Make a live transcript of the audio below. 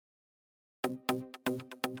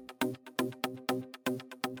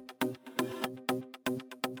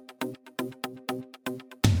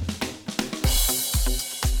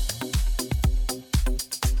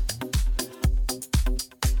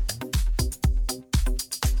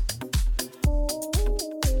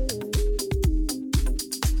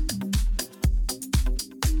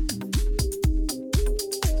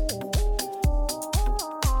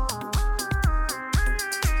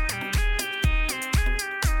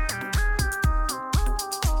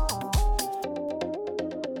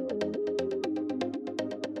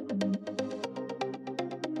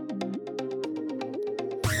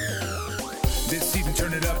This season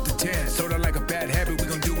turn it up to 10. Sorta like a bad habit, we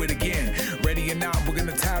gon' do it again. Ready or not, we're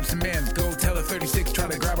gonna tie up some men. Go tell a 36, try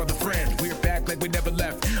to grab other friends. We're back like we never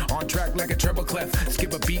left. On track like a treble clef.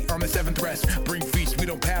 Skip a beat on the 7th rest. Bring feast, we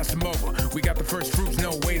don't pass them over. We got the first fruits,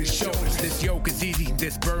 no way to show us. This yoke is easy,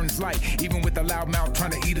 this burns light. Even with a loud mouth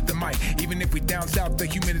trying to eat at the mic. Even if we down south, the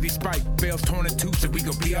humidity spike. Veils torn in two, so we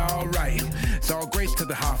gon' be alright. It's all grace till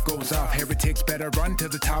the Hoff goes off. Heretics better run till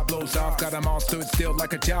the top blows off. Got them all stood still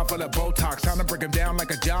like a jaw full of Botox. Time to break them down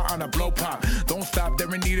like a jaw on a blow pop. Don't stop,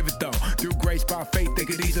 they're in need of it though. Through grace by faith, they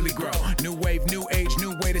could easily grow. New wave, new age,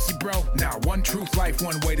 new way to see bro. Now one truth, life,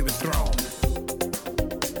 one way to his throne.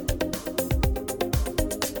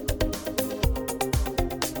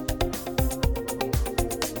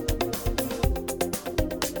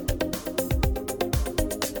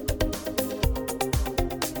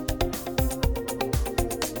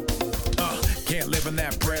 Can't live on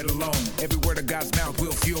that bread alone. Every word of God's mouth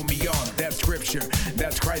will fuel me on. That's scripture,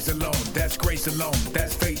 that's Christ alone. That's grace alone,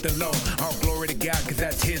 that's faith alone. All glory to God, cause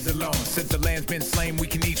that's his alone. Since the lamb's been slain, we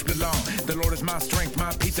can each belong. The Lord is my strength,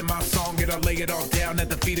 my peace and my song. I'll lay it all down at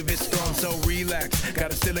the feet of his throne. So relax,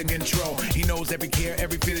 got it still in control. He knows every care,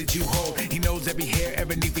 every fear that you hold. He knows every hair,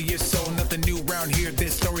 every need for your soul. Nothing new around here,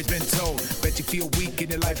 this story's been told. Bet you feel weak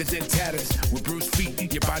and your life is in tatters. With bruised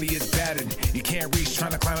feet, your body is battered. You can't reach,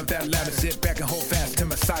 trying to climb up that ladder. Sit back and hold fast till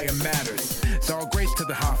Messiah matters. It's all grace till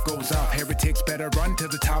the Hoff goes off. Heretics better run till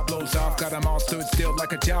the top blows off. Got them all stood still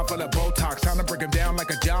like a jaw full of Botox. Time to break them down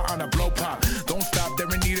like a jaw on a blow pop. Don't stop,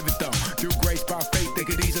 they're in need of it though. Through grace by faith, they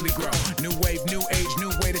could easily grow. New wave, new age,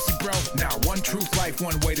 new way to see bro. Now one truth, life,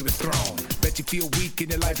 one way to his throne. Bet you feel weak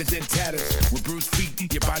and your life is in tatters. With bruised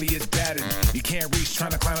feet, your body is battered. You can't reach,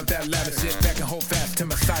 trying to climb up that ladder. Sit back and hold fast till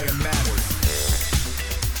Messiah matters.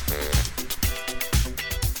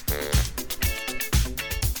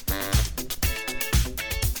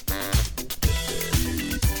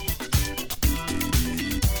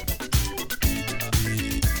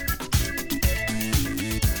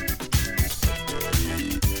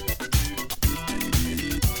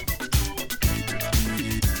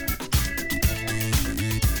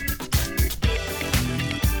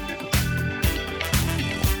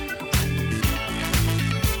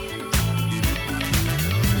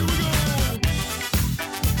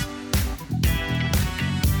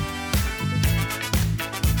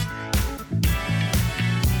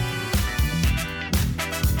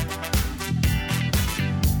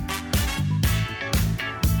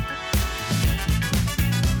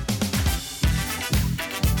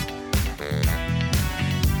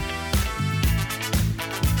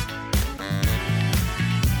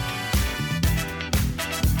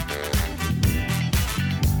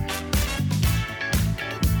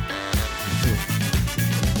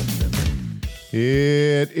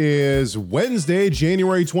 It is Wednesday,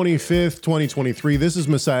 January 25th, 2023. This is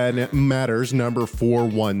Messiah Matters number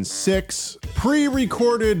 416.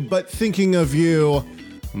 Pre-recorded, but thinking of you.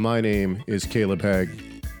 My name is Caleb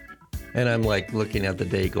Hegg. And I'm like looking at the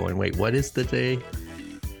day going, wait, what is the day?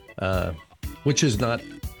 Which is not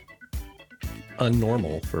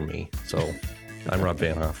unnormal for me. So I'm Rob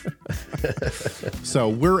Van Hoff. So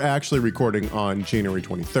we're actually recording on January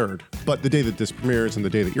 23rd, but the day that this premieres and the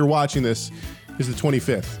day that you're watching this is the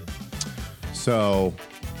 25th. So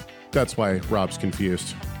that's why Rob's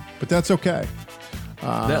confused, but that's okay.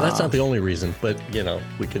 That's not the only reason, but you know,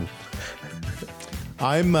 we can.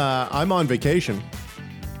 I'm on vacation.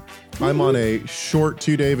 I'm on a short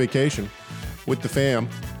 2-day vacation with the fam.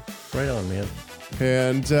 Right on, man.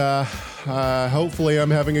 And hopefully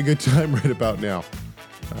I'm having a good time right about now.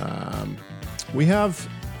 We have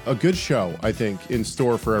a good show, I think, in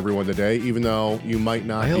store for everyone today, even though you might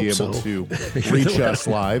not be able to reach us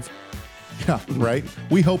live. Yeah, right?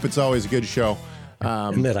 We hope it's always a good show.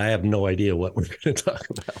 Admit, I have no idea what we're going to talk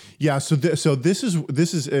about. Yeah, so this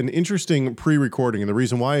is an interesting pre-recording, and the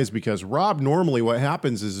reason why is because Rob, normally what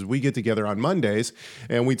happens is we get together on Mondays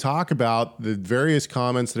and we talk about the various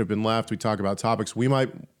comments that have been left. We talk about topics we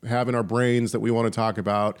might have in our brains that we want to talk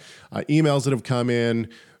about, emails that have come in,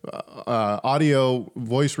 audio,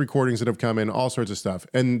 voice recordings that have come in, all sorts of stuff.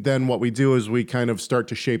 And then what we do is we kind of start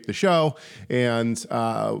to shape the show, and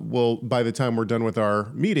by the time we're done with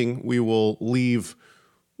our meeting, we will leave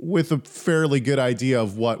with a fairly good idea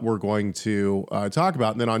of what we're going to talk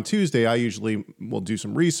about. And then on Tuesday, I usually will do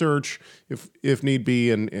some research if need be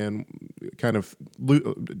and kind of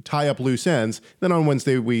tie up loose ends. Then on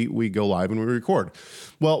Wednesday, we go live and we record.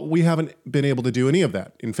 Well, we haven't been able to do any of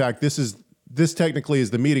that. In fact, this technically is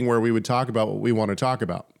the meeting where we would talk about what we want to talk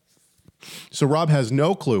about. So Rob has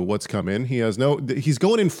no clue what's come in. He's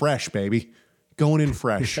going in fresh, baby. Going in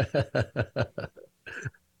fresh.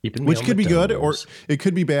 Keeping me which on could my be good or toes. it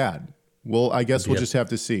could be bad. Well, I guess we'll Yep. just have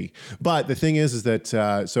to see. But the thing is that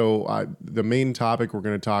the main topic we're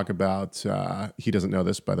going to talk about, he doesn't know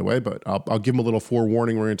this, by the way, but I'll give him a little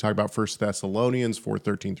forewarning. We're going to talk about 1 Thessalonians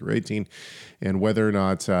 4:13 through 18 and whether or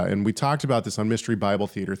not, and we talked about this on Mystery Bible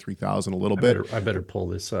Theater 3000 a little bit I better pull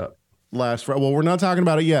this up. last Friday. Well, we're not talking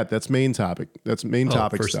about it yet. That's main topic. That's main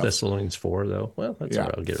topic First stuff. Thessalonians 4, though. Well, that's all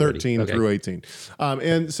right. I'll get it 13 ready. through 18.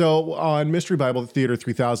 And so on Mystery Bible Theater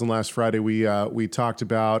 3000 last Friday, we talked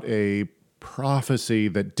about a prophecy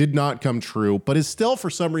that did not come true, but is still for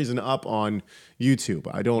some reason up on YouTube.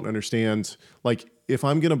 I don't understand. Like, if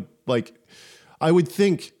I'm going to, like, I would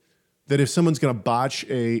think that if someone's going to botch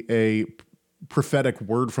a prophetic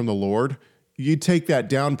word from the Lord, you take that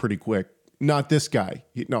down pretty quick. Not this guy.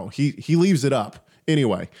 He leaves it up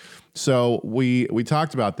anyway. So we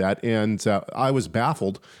talked about that, and I was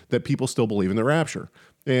baffled that people still believe in the rapture.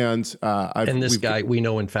 And this guy, we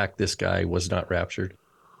know, in fact, this guy was not raptured.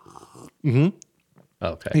 Mm-hmm.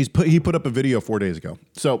 Okay. He put up a video 4 days ago.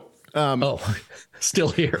 So still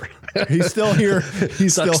here. he's still here.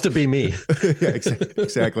 He's Sucks still to be me. Yeah,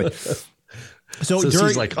 exactly. So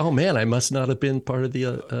he's like, oh man, I must not have been part of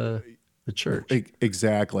the church.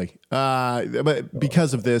 Exactly. But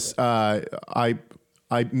because of this, I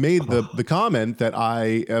made the comment that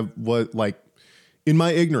I was like, in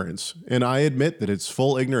my ignorance, and I admit that it's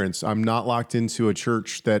full ignorance. I'm not locked into a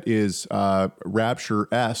church that is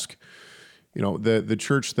rapture-esque. You know, the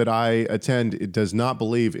church that I attend, it does not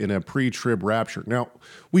believe in a pre-trib rapture. Now,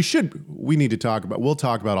 we'll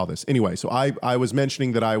talk about all this. Anyway, so I was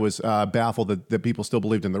mentioning that I was baffled that people still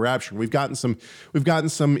believed in the rapture. We've gotten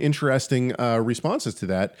some interesting responses to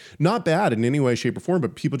that. Not bad in any way, shape, or form,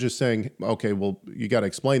 but people just saying, okay, well, you got to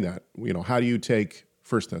explain that. You know, how do you take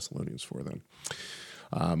 1 Thessalonians 4 then?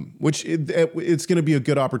 Which it's going to be a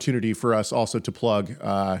good opportunity for us also to plug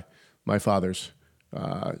my father's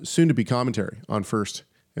soon-to-be commentary on 1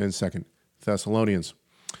 and 2 Thessalonians,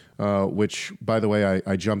 which, by the way,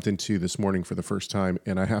 I jumped into this morning for the first time,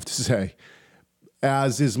 and I have to say,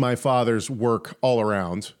 as is my father's work all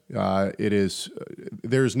around,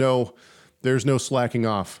 there's no slacking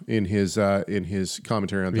off in his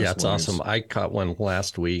commentary on Thessalonians. Yeah, it's awesome. I caught one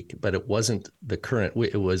last week, but it wasn't the current.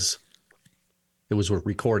 It was a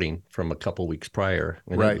recording from a couple weeks prior,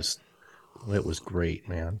 and right. It was great,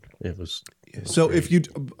 man. It was. So great. if you,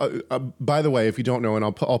 by the way, if you don't know, and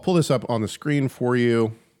I'll pull this up on the screen for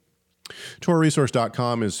you.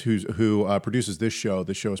 TorahResource.com is who produces this show.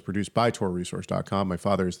 This show is produced by TorahResource.com. My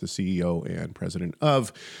father is the CEO and president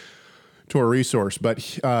of Torah Resource. But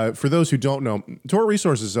for those who don't know, Torah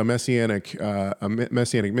Resource is a messianic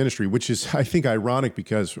ministry, which is, I think, ironic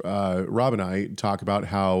because Rob and I talk about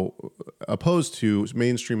how opposed to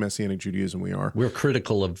mainstream Messianic Judaism we are. We're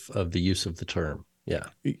critical of the use of the term. Yeah.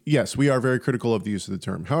 Yes, we are very critical of the use of the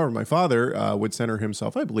term. However, my father would center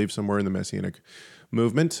himself, I believe, somewhere in the Messianic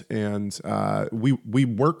movement, and we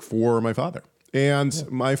work for my father. And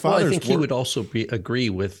my father's I think he would also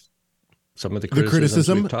agree with some of the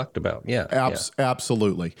criticism we've talked about. Yeah.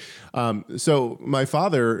 Absolutely. So my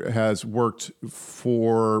father has worked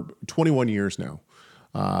for 21 years now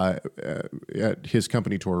at his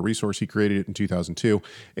company, Torah Resource. He created it in 2002.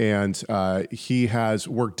 And he has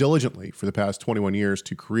worked diligently for the past 21 years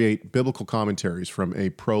to create biblical commentaries from a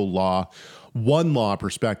pro-law, one law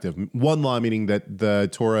perspective. One law meaning that the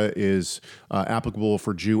Torah is applicable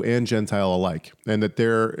for Jew and Gentile alike, and that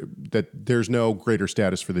there's no greater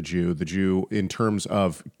status for the Jew in terms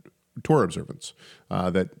of Torah observance,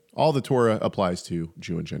 that all the Torah applies to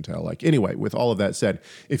Jew and Gentile alike. Anyway, with all of that said,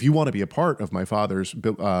 if you want to be a part of my father's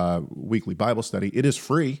weekly Bible study, it is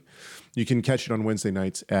free. You can catch it on Wednesday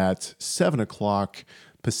nights at 7 o'clock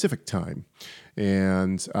Pacific time.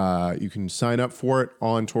 And you can sign up for it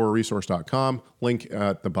on TorahResource.com. Link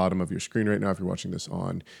at the bottom of your screen right now if you're watching this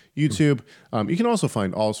on YouTube. You can also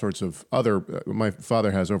find all sorts of other... my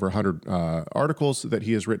father has over 100 articles that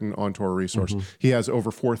he has written on Torah Resource. Mm-hmm. He has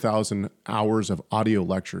over 4,000 hours of audio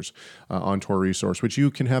lectures on Torah Resource, which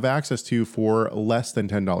you can have access to for less than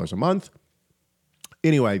 $10 a month.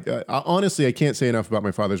 Anyway, honestly, I can't say enough about my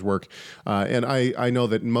father's work, and I know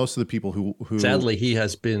that most of the people who sadly he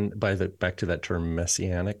has been back to that term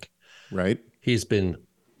messianic, right? He's been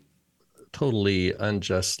totally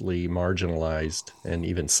unjustly marginalized and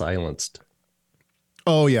even silenced.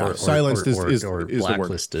 Oh yeah, silenced is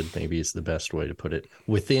blacklisted. Maybe is the best way to put it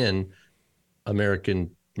within American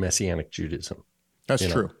Messianic Judaism. That's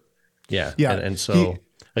true. Yeah, yeah, and so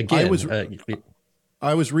again,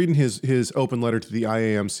 I was reading his open letter to the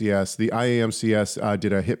IAMCS. The IAMCS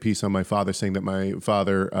did a hit piece on my father saying that my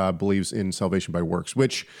father believes in salvation by works,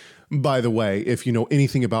 which, by the way, if you know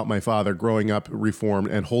anything about my father growing up Reformed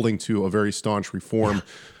and holding to a very staunch Reformed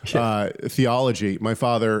theology, my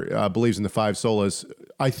father believes in the five solas,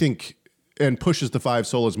 I think, and pushes the five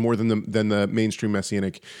solas more than the mainstream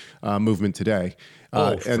Messianic movement today.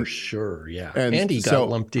 For sure, yeah. And he got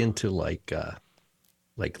lumped into like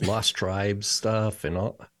Lost Tribes stuff and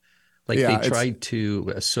all. Like they tried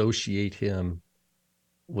to associate him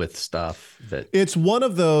with stuff that... It's one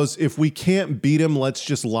of those, if we can't beat him, let's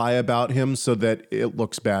just lie about him so that it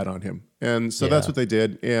looks bad on him. And so that's what they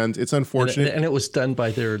did. And it's unfortunate. And it was done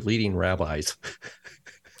by their leading rabbis.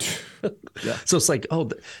 So it's like,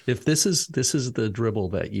 if this is the dribble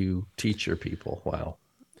that you teach your people, wow.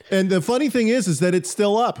 And the funny thing is that it's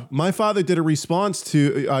still up. My father did a response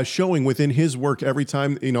to showing within his work every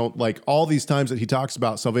time, like all these times that he talks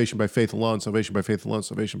about salvation by faith alone, salvation by faith alone,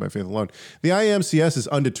 salvation by faith alone. The IMCS is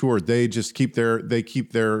undetoured. They just keep their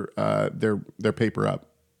paper up,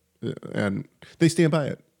 and they stand by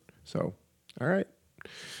it. So, all right.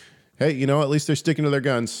 Hey, at least they're sticking to their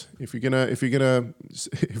guns. If you're gonna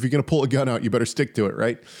pull a gun out, you better stick to it,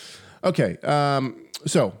 right? Okay.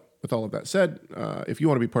 So with all of that said, if you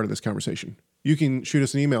want to be part of this conversation, you can shoot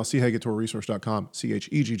us an email, chegg@torahresource.com,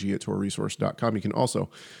 chegg@torahresource.com. You can also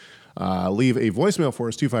leave a voicemail for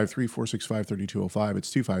us, 253-465-3205.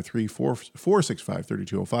 It's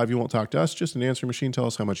 253-465-3205. You won't talk to us, just an answering machine. Tell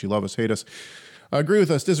us how much you love us, hate us, agree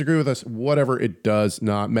with us, disagree with us, whatever. It does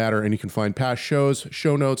not matter. And you can find past shows,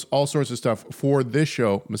 show notes, all sorts of stuff for this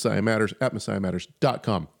show, Messiah Matters, at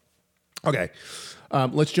messiahmatters.com. Okay,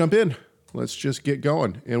 let's jump in. Let's just get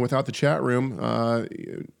going. And without the chat room,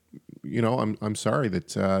 I'm sorry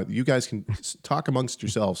that you guys can talk amongst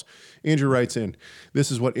yourselves. Andrew writes in. This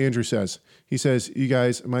is what Andrew says. He says, you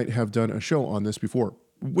guys might have done a show on this before,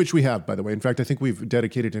 which we have, by the way. In fact, I think we've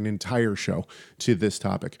dedicated an entire show to this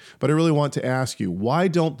topic. But I really want to ask you, why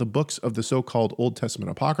don't the books of the so-called Old Testament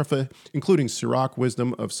Apocrypha, including Sirach,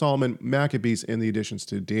 Wisdom of Solomon, Maccabees, and the additions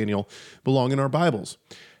to Daniel, belong in our Bibles?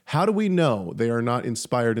 How do we know they are not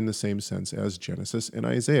inspired in the same sense as Genesis and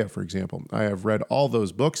Isaiah, for example? I have read all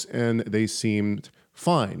those books, and they seemed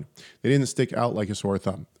fine. They didn't stick out like a sore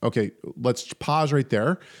thumb. Okay, let's pause right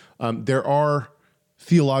there. There are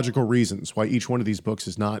theological reasons why each one of these books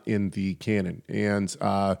is not in the canon. And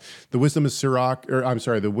the Wisdom of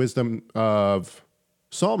the Wisdom of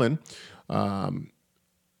Solomon,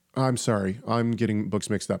 I'm sorry, I'm getting books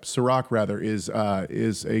mixed up. Sirach, rather, is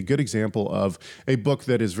a good example of a book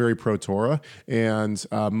that is very pro-Torah, and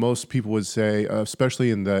most people would say,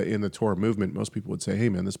 especially in the Torah movement, most people would say, "Hey,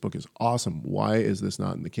 man, this book is awesome. Why is this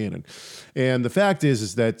not in the canon?" And the fact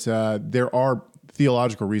is that there are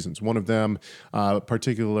theological reasons. One of them,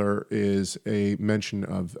 particular, is a mention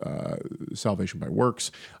of salvation by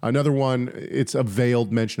works. Another one, it's a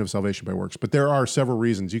veiled mention of salvation by works. But there are several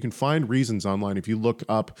reasons. You can find reasons online if you look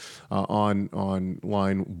up online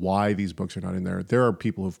why these books are not in there. There are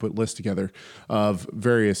people who've put lists together of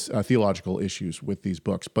various theological issues with these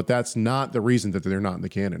books, but that's not the reason that they're not in the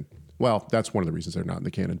canon. Well, that's one of the reasons they're not in the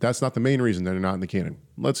canon. That's not the main reason they're not in the canon.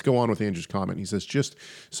 Let's go on with Andrew's comment. He says, just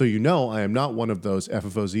so you know, I am not one of those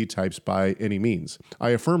FFOZ types by any means. I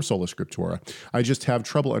affirm sola scriptura. I just have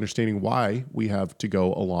trouble understanding why we have to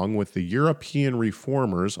go along with the European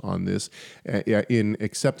reformers on this in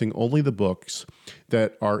accepting only the books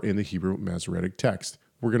that are in the Hebrew Masoretic text.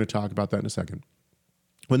 We're going to talk about that in a second.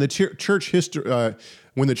 When the church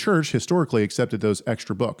historically accepted those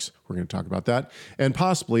extra books, we're going to talk about that, and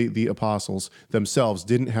possibly the apostles themselves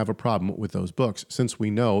didn't have a problem with those books, since we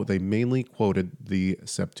know they mainly quoted the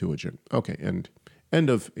Septuagint. Okay, and end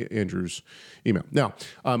of Andrew's email. Now,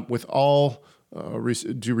 with all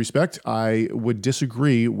due respect, I would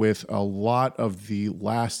disagree with a lot of the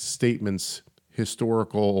last statements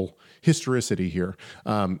historicity here.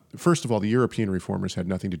 First of all, the European reformers had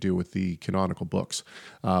nothing to do with the canonical books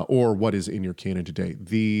or what is in your canon today.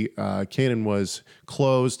 The canon was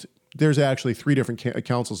closed. There's actually three different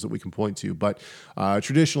councils that we can point to, but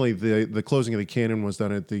traditionally the closing of the canon was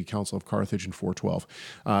done at the Council of Carthage in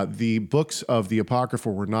 412. The books of the Apocrypha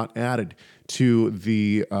were not added to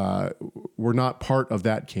were not part of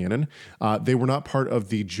that canon. They were not part of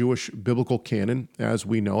the Jewish biblical canon as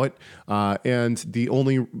we know it. And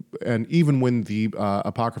even when the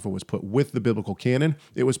Apocrypha was put with the biblical canon,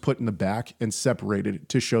 it was put in the back and separated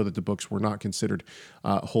to show that the books were not considered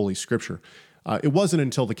Holy Scripture. It wasn't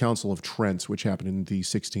until the Council of Trent, which happened in the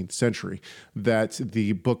 16th century, that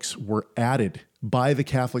the books were added by the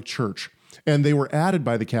Catholic Church And they were added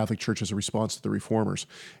by the Catholic Church as a response to the Reformers.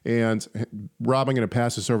 And Rob, I'm going to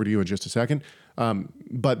pass this over to you in just a second.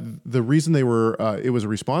 But the reason it was a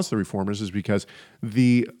response to the Reformers is because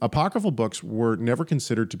the apocryphal books were never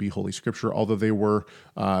considered to be Holy Scripture, although they were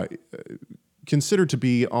considered to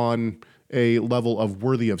be on a level of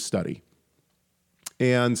worthy of study.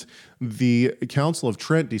 And the Council of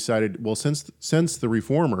Trent decided, well, since the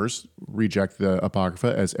Reformers reject the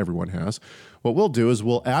Apocrypha, as everyone has, what we'll do is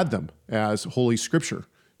we'll add them as Holy Scripture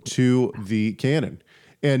to the canon.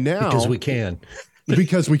 And now... Because we can.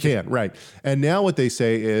 Because we can, right. And now what they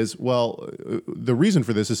say is, well, the reason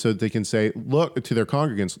for this is so that they can say, look, to their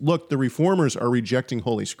congregants, look, the Reformers are rejecting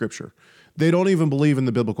Holy Scripture. They don't even believe in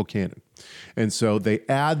the biblical canon. And so they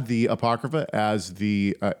add the Apocrypha as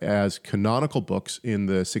as canonical books in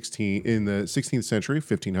the 16th century,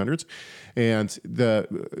 1500s. And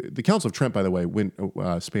the Council of Trent, by the way,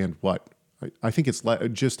 spanned what? I think it's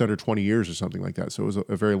just under 20 years or something like that. So it was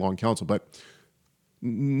a very long council, but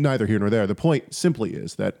neither here nor there. The point simply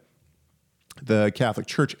is that the Catholic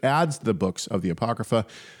Church adds the books of the Apocrypha.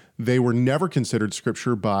 They were never considered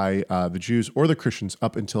scripture by the Jews or the Christians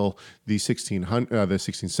up until the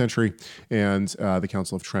 16th century and the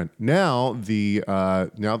Council of Trent. Now the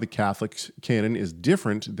Catholic canon is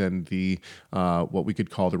different than the what we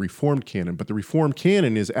could call the Reformed canon. But the Reformed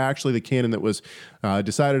canon is actually the canon that was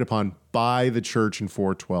decided upon by the Church in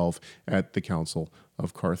 412 at the Council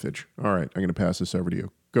of Carthage. All right, I'm going to pass this over to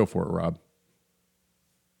you. Go for it, Rob.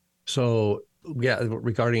 So, yeah,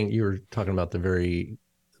 regarding, you were talking about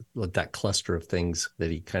that cluster of things that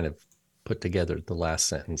he kind of put together, the last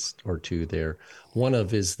sentence or two there. One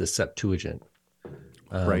of is the Septuagint.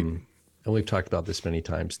 Right. And we've talked about this many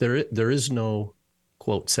times. There is no,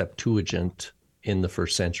 quote, Septuagint in the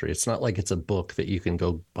first century. It's not like it's a book that you can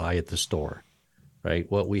go buy at the store, right?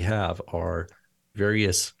 What we have are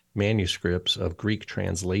various manuscripts of Greek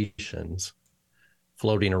translations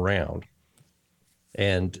floating around,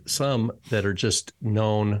 and some that are just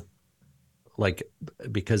known, like,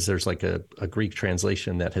 because there's like a Greek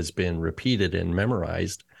translation that has been repeated and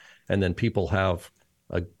memorized, and then people have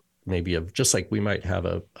just like we might have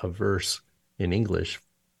a verse in English,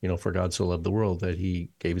 for God so loved the world that he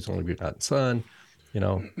gave his only begotten Son,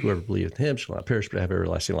 whoever believeth in him shall not perish but have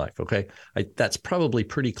everlasting life. Okay, that's probably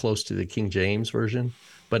pretty close to the King James version,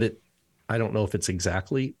 but I don't know if it's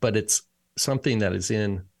exactly, but it's something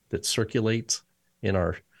that circulates in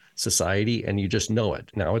our society, and you just know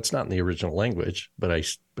it. Now, it's not in the original language, but I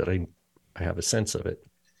have a sense of it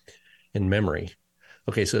in memory.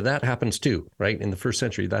 Okay, so that happens too, right? In the first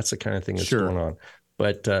century, that's the kind of thing that's going on.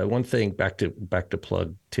 But one thing, back to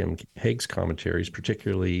plug Tim Haig's commentaries,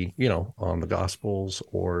 particularly, on the Gospels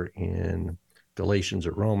or in Galatians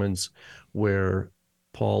or Romans, where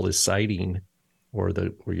Paul is citing, or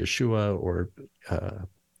Yeshua or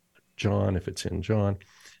John, if it's in John,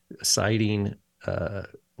 citing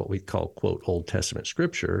what we call, quote, Old Testament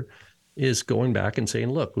scripture, is going back and saying,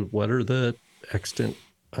 look, what are the extant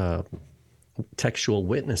textual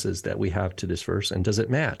witnesses that we have to this verse, and does it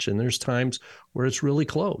match? And there's times where it's really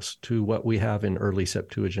close to what we have in early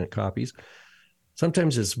Septuagint copies.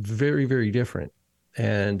 Sometimes it's very, very different.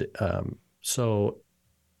 And so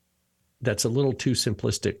that's a little too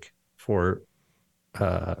simplistic for,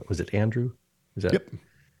 was it Andrew? Is that? Yep.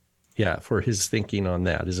 Yeah, for his thinking on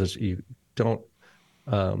that. You don't,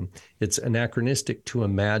 it's anachronistic to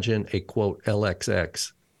imagine a, quote,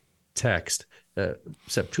 LXX text.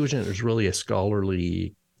 Septuagint is really a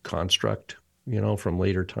scholarly construct, from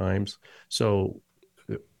later times. So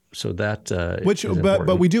that which,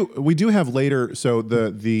 but we do have later. So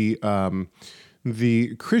the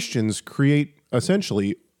Christians create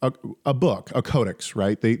essentially a book, a codex,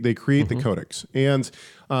 right? They create the codex, and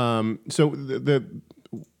so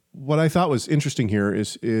what I thought was interesting here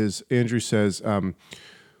is Andrew says, I'm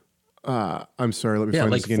sorry, let me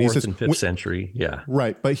find this again. He says, 4th and 5th century, yeah.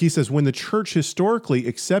 Right, but he says when the church historically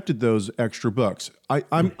accepted those extra books,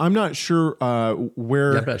 I'm not sure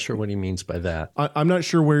where... Yeah, I'm not sure what he means by that. I'm not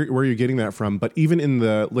sure where you're getting that from, but even in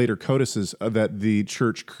the later codices that the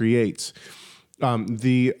church creates,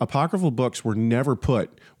 the apocryphal books were never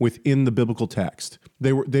put within the biblical text.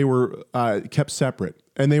 They were kept separate,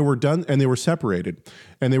 and they were separated,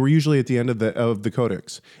 and they were usually at the end of the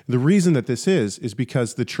codex. The reason that this is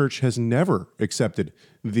because the church has never accepted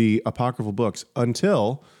the apocryphal books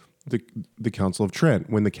until the Council of Trent,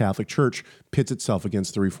 when the Catholic Church pits itself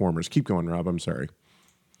against the Reformers. Keep going, Rob. I'm sorry.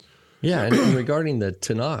 Yeah, and regarding the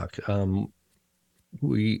Tanakh,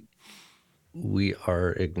 we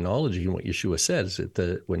are acknowledging what Yeshua says,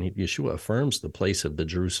 that when Yeshua affirms the place of the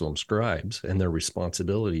Jerusalem scribes and their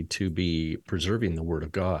responsibility to be preserving the word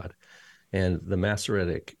of God, And the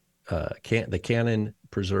Masoretic, the canon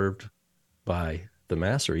preserved by the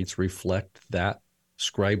Masoretes reflect that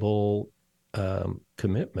scribal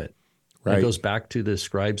commitment. Right. It goes back to the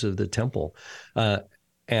scribes of the temple.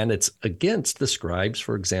 And it's against the scribes,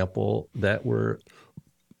 for example, that were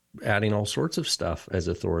adding all sorts of stuff as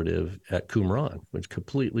authoritative at Qumran, which is a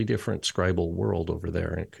completely different scribal world over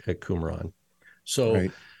there at Qumran. So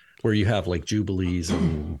where you have like Jubilees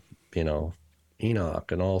and,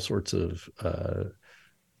 Enoch and all sorts of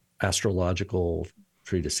astrological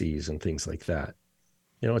treatises and things like that.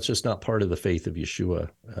 It's just not part of the faith of Yeshua.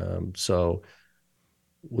 So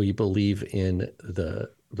we believe in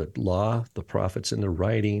the law, the prophets, and the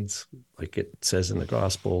writings, like it says in the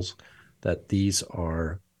Gospels, that these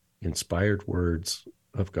are inspired words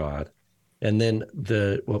of God. And then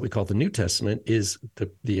what we call the New Testament is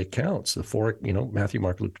the accounts, the four, Matthew,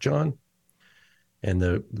 Mark, Luke, John, and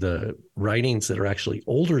the writings that are actually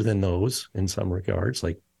older than those in some regards,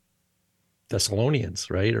 like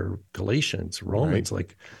Thessalonians, right? Or Galatians, Romans,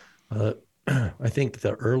 like I think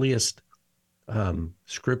the earliest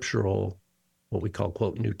scriptural, what we call,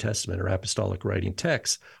 quote, New Testament or apostolic writing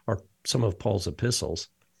texts are some of Paul's epistles.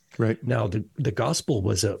 Right. Now, the gospel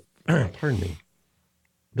was pardon me,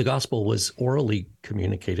 the gospel was orally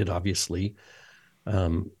communicated, obviously,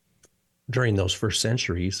 during those first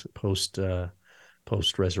centuries post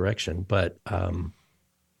resurrection, but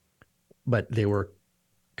they were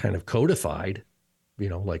kind of codified,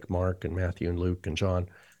 like Mark and Matthew and Luke and John,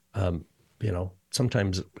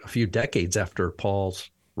 sometimes a few decades after Paul's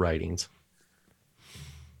writings.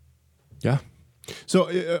 Yeah.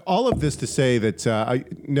 So all of this to say that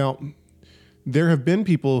now there have been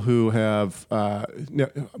people who have. I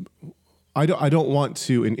don't want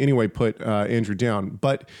to in any way put Andrew down,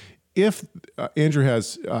 but if Andrew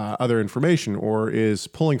has other information or is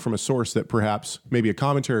pulling from a source that perhaps maybe a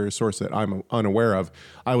commentary or a source that I'm unaware of,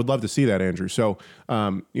 I would love to see that, Andrew. So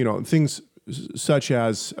things such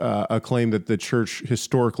as a claim that the church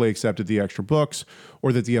historically accepted the extra books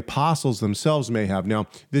or that the apostles themselves may have. Now,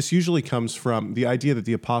 this usually comes from the idea that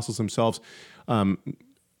the apostles themselves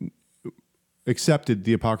accepted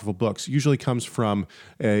the apocryphal books, usually comes from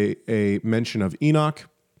a mention of Enoch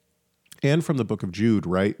and from the book of Jude,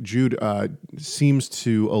 right? Jude seems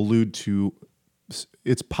to allude to,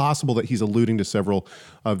 it's possible that he's alluding to several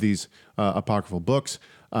of these apocryphal books.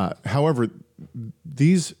 However,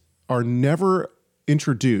 these are never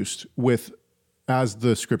introduced with as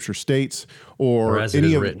the scripture states, or as it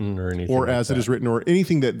is written, or anything, or as it is written, or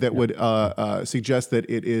anything that would suggest that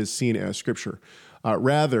it is seen as scripture.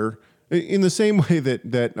 Rather, in the same way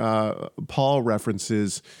that Paul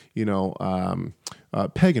references,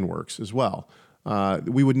 pagan works as well.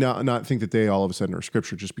 We would not think that they all of a sudden are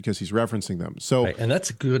scripture just because he's referencing them. So, right. And that's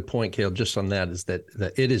a good point, Caleb. Just on that is that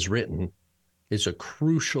it is written is a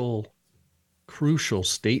crucial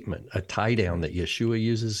statement, a tie down that Yeshua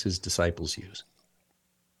uses, his disciples use.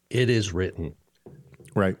 It is written,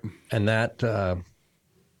 right? And that's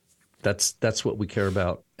what we care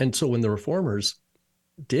about. And so when the Reformers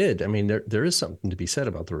did, there is something to be said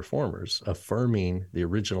about the Reformers affirming the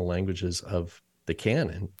original languages of the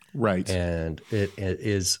canon, right? And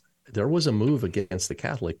there was a move against the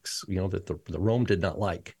Catholics, that the Rome did not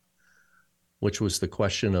like, which was the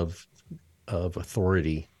question of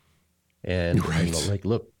authority. And, right.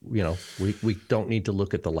 Look, we don't need to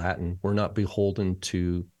look at the Latin. We're not beholden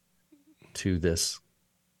to this,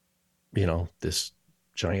 this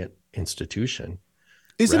giant institution.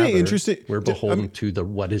 Isn't it interesting? We're beholden to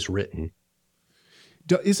what is written.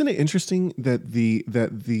 Isn't it interesting that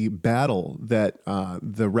the battle that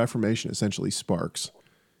the Reformation essentially sparks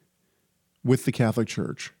with the Catholic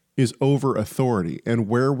Church is over authority and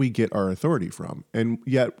where we get our authority from? And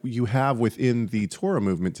yet you have within the Torah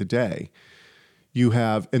movement today, you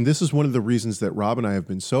have, and this is one of the reasons that Rob and I have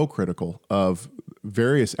been so critical of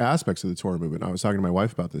various aspects of the Torah movement. I was talking to my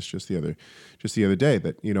wife about this just the other day,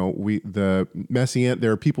 that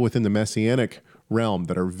there are people within the Messianic realm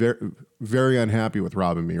that are very, very unhappy with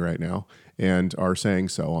Rob and me right now and are saying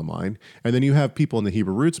so online. And then you have people in the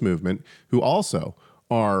Hebrew Roots movement who also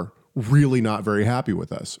are really not very happy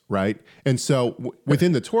with us, right? And so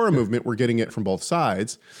within the Torah movement, we're getting it from both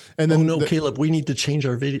sides. And then, Caleb, we need to change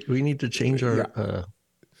our video. We need to change our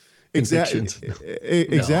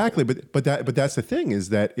exactly. But that's the thing is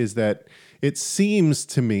that it seems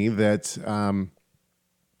to me that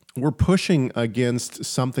we're pushing against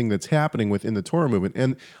something that's happening within the Torah movement.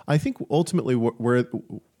 And I think ultimately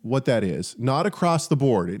what that is, not across the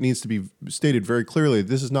board. It needs to be stated very clearly.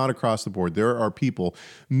 This is not across the board. There are people,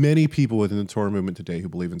 many people within the Torah movement today who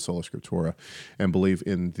believe in sola scriptura and believe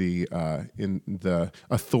in the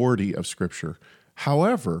authority of Scripture.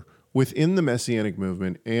 However, within the Messianic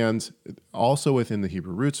movement and also within the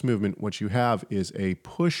Hebrew Roots movement, what you have is a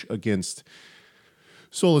push against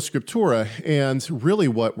sola scriptura, and really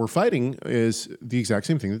what we're fighting is the exact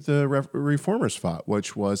same thing that the reformers fought,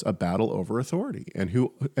 which was a battle over authority and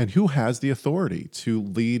who has the authority to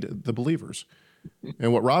lead the believers.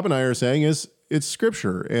 And what Rob and I are saying is it's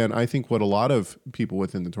Scripture. And I think what a lot of people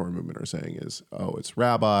within the Torah movement are saying is, oh, it's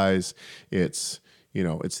rabbis, it's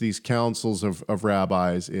these councils of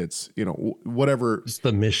rabbis, it's, whatever. It's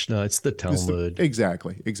the Mishnah, it's the Talmud.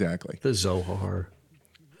 Exactly. The Zohar.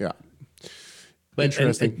 Yeah. But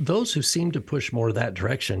and those who seem to push more that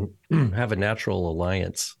direction have a natural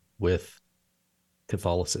alliance with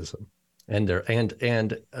Catholicism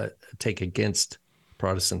and take against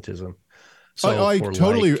Protestantism. So I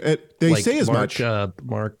totally. They say as much.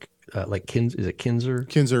 Mark, is it Kinzer?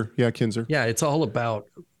 Kinzer, yeah, Kinzer. Yeah, it's all about.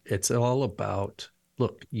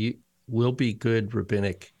 Look, we'll be good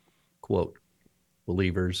rabbinic, quote,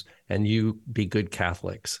 believers, and you be good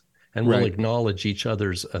Catholics, and we'll acknowledge each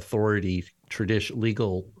other's authority.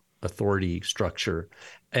 Legal authority structure,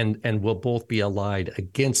 and we'll both be allied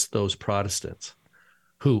against those Protestants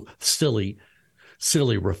who silly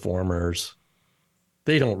reformers.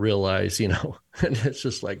 They don't realize, and it's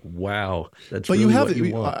just like, wow, that's but really what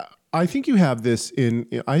you want. I think you have this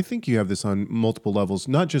on multiple levels,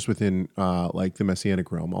 not just within like the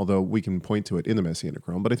Messianic realm, although we can point to it in the Messianic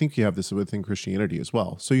realm, but I think you have this within Christianity as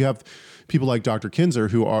well. So you have people like Dr. Kinzer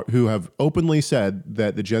who have openly said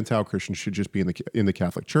that the Gentile Christians should just be in the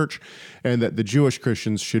Catholic Church, and that the Jewish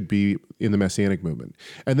Christians should be in the Messianic movement.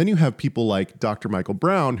 And then you have people like Dr. Michael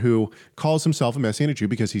Brown, who calls himself a Messianic Jew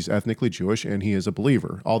because he's ethnically Jewish and he is a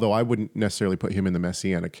believer, although I wouldn't necessarily put him in the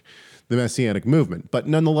Messianic movement, but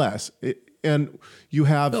nonetheless. And you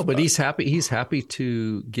have but he's happy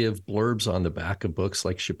to give blurbs on the back of books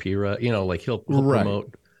like Shapira, like he'll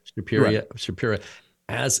promote Shapira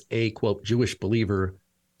as a, quote, Jewish believer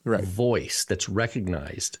voice that's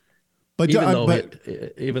recognized. But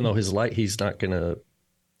even though his light, he's not going to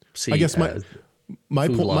see, I guess my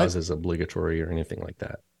food laws as obligatory or anything like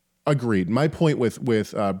that. Agreed. My point with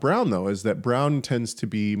Brown, though, is that Brown tends to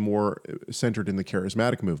be more centered in the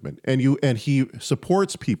charismatic movement, and he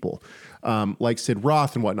supports people like Sid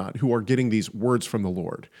Roth and whatnot who are getting these words from the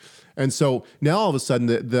Lord. And so now all of a sudden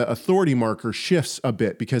the authority marker shifts a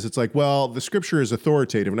bit, because it's like, well, the Scripture is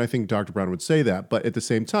authoritative, and I think Dr. Brown would say that, but at the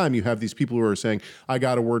same time you have these people who are saying, I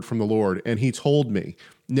got a word from the Lord and he told me.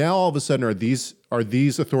 Now all of a sudden are these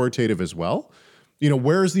authoritative as well?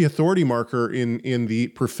 Where's the authority marker in the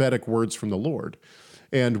prophetic words from the Lord?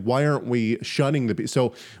 And why aren't we shunning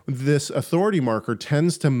so this authority marker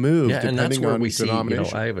tends to move depending on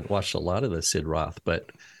denomination. I haven't watched a lot of the Sid Roth,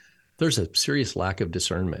 but there's a serious lack of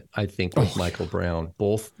discernment, I think, with Michael Brown,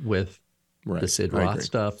 both with the Sid Roth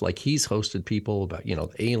stuff. Like, he's hosted people about,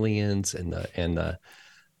 the aliens and the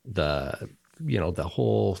the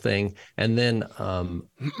whole thing. And then the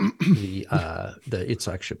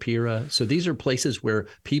Itzhak Shapira. So these are places where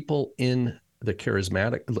people in the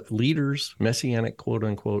charismatic leaders, Messianic, quote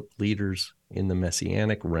unquote, leaders in the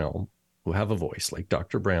Messianic realm who have a voice, like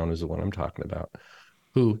Dr. Brown is the one I'm talking about,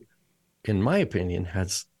 who, in my opinion,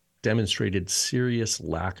 has demonstrated serious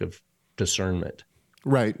lack of discernment.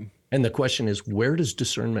 Right. And the question is, where does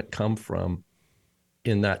discernment come from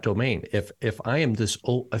in that domain? If I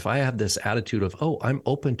have this attitude of, I'm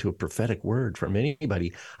open to a prophetic word from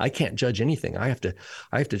anybody, I can't judge anything. I have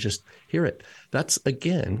to just hear it. That's,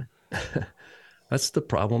 again, that's the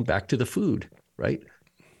problem. Back to the food, right?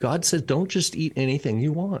 God said, don't just eat anything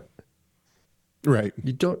you want. Right.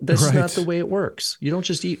 You don't. That's not the way it works. You don't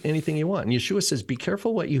just eat anything you want. And Yeshua says, be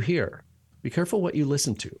careful what you hear. Be careful what you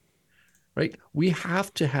listen to. Right? We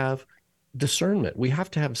have to have discernment. We have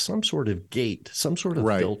to have some sort of gate, some sort of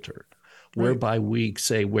filter, whereby we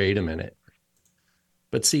say, wait a minute.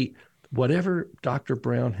 But see, whatever Dr.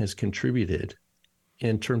 Brown has contributed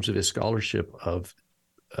in terms of his scholarship of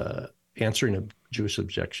answering Jewish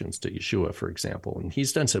objections to Yeshua, for example, and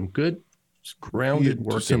he's done some good, grounded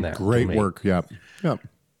work in that. Great domain. Work, yeah.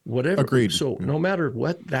 Whatever. Agreed. So no matter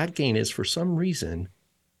what that gain is, for some reason,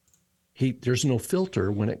 there's no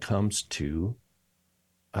filter when it comes to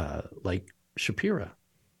like Shapira,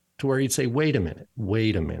 to where he'd say, wait a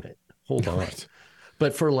minute, hold on.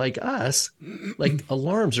 But for like us, like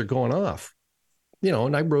alarms are going off,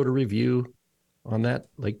 and I wrote a review on that,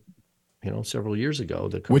 like, several years ago.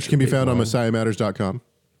 Which can be found on MessiahMatters.com.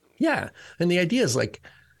 Yeah. And the idea is like,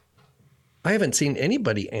 I haven't seen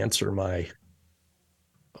anybody answer my,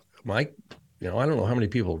 I don't know how many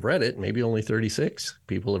people have read it. Maybe only 36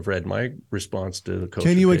 people have read my response to the Kosher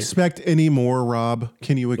Can you Pig. expect any more, Rob?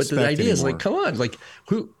 Can you expect any more? But the idea is like, come on, like,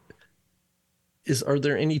 are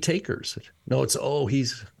there any takers? No, it's,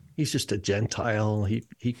 he's just a Gentile.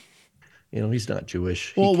 He's not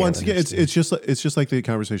Jewish. Well, once again, it's just like the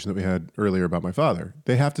conversation that we had earlier about my father.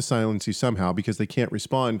 They have to silence you somehow because they can't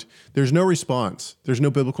respond. There's no response. There's no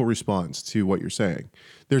biblical response to what you're saying.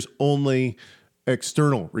 There's only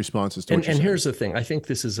external responses to what you're saying. And here's the thing. I think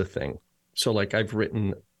this is a thing. So, like, I've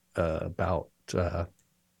written about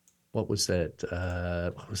what was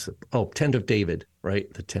that? What was it? Oh, Tent of David,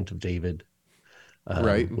 right? The Tent of David,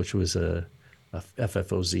 right? Which was a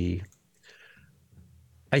FFOZ.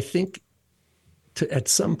 I think at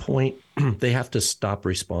some point they have to stop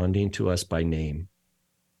responding to us by name,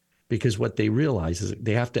 because what they realize is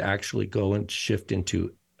they have to actually go and shift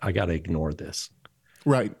into, I got to ignore this,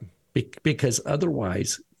 right? Because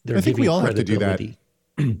otherwise they're I think giving we all credibility.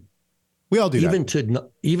 Have to do that. We all do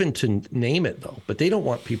even to name it though, but they don't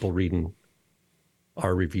want people reading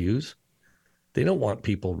our reviews. They don't want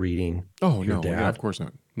people reading. Oh no, yeah, of course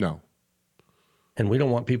not. No. And we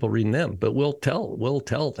don't want people reading them, but we'll tell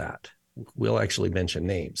that. We'll actually mention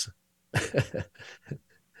names.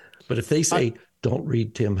 But if they say, don't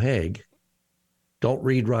read Tim Hague, don't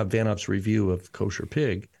read Rob Van Op's review of Kosher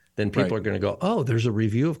Pig, then people are going to go, oh, there's a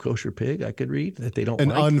review of Kosher Pig I could read that they don't like.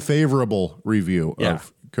 An unfavorable review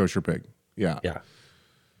of Kosher Pig. Yeah. Yeah.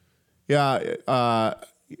 Yeah.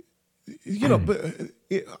 But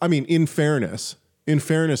I mean, in fairness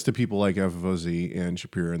to people like FFOZ and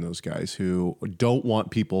Shapiro and those guys who don't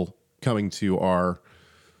want people coming to our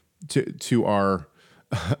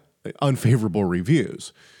unfavorable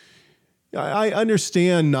reviews, I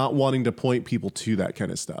understand not wanting to point people to that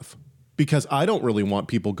kind of stuff, because I don't really want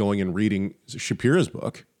people going and reading Shapiro's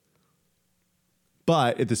book.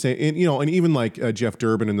 But at the same, and even like Jeff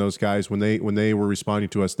Durbin and those guys, when they were responding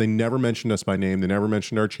to us, they never mentioned us by name. They never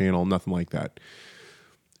mentioned our channel, nothing like that.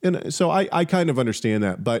 And so I kind of understand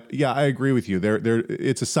that. But yeah, I agree with you.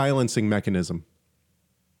 It's a silencing mechanism.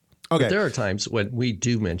 Okay. But there are times when we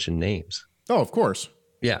do mention names. Oh, of course.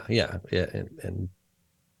 Yeah. And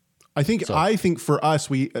I think for us,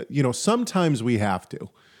 we, sometimes we have to.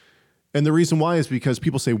 And the reason why is because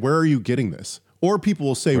people say, where are you getting this? Or people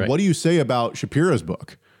will say, what do you say about Shapiro's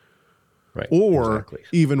book? Right. Or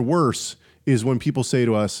even worse is when people say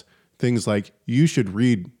to us things like, you should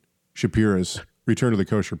read Shapiro's Return of the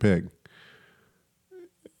Kosher Pig.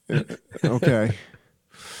 Okay.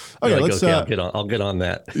 Okay, let's. Okay, I'll get on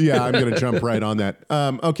that. Yeah, I'm going to jump right on that.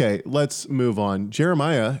 Okay, let's move on.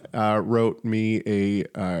 Jeremiah wrote me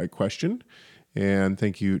a question, and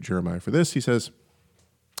thank you, Jeremiah, for this. He says,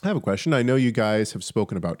 I have a question. I know you guys have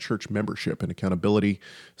spoken about church membership and accountability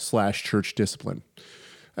 / church discipline.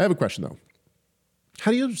 I have a question, though.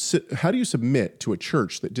 How do you submit to a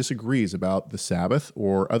church that disagrees about the Sabbath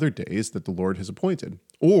or other days that the Lord has appointed,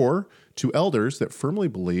 or to elders that firmly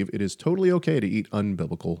believe it is totally okay to eat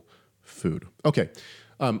unbiblical food? Okay,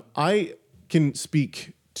 I can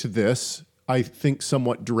speak to this, I think,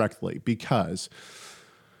 somewhat directly, because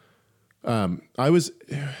I was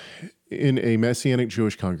in a Messianic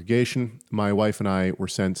Jewish congregation. My wife and I were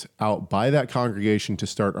sent out by that congregation to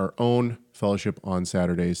start our own fellowship on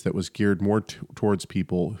Saturdays that was geared more towards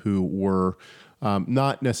people who were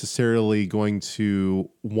not necessarily going to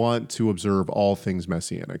want to observe all things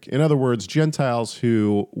Messianic. In other words, Gentiles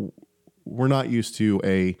who were not used to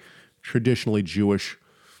a traditionally Jewish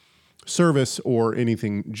service or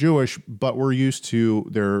anything Jewish, but were used to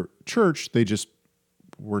their church. They just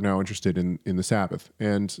were now interested in the Sabbath.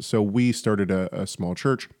 And so we started a small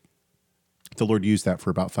church. The Lord used that for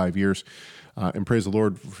about 5 years. And praise the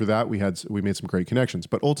Lord for that. We made some great connections,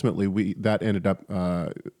 but ultimately that ended up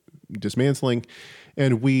dismantling,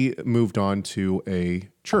 and we moved on to a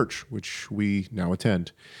church, which we now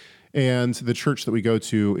attend. And the church that we go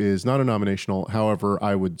to is non-denominational. However,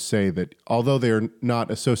 I would say that although they are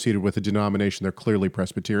not associated with a denomination, they're clearly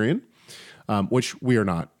Presbyterian, which we are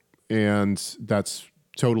not. And that's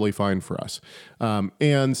totally fine for us.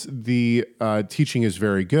 And the teaching is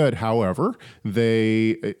very good. However,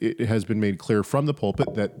 it has been made clear from the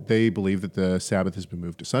pulpit that they believe that the Sabbath has been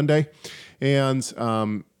moved to Sunday.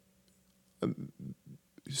 And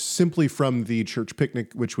simply from the church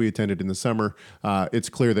picnic, which we attended in the summer, it's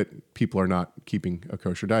clear that people are not keeping a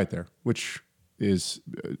kosher diet there, which is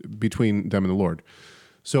between them and the Lord.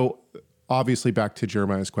 So obviously back to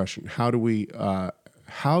Jeremiah's question, how do we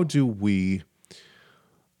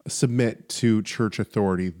submit to church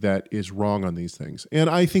authority that is wrong on these things. And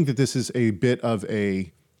I think that this is a bit of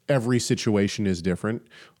every situation is different.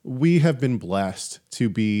 We have been blessed to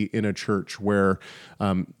be in a church where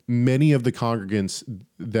many of the congregants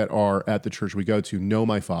that are at the church we go to know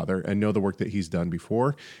my father and know the work that he's done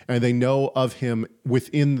before, and they know of him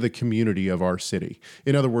within the community of our city.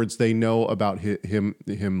 In other words, they know about him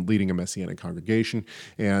leading a Messianic congregation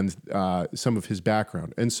and some of his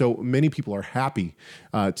background. And so many people are happy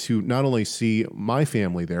to not only see my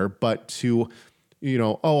family there, but to,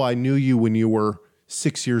 oh, I knew you when you were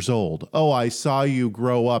 6 years old. Oh, I saw you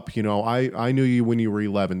grow up. I knew you when you were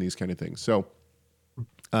 11, these kind of things. So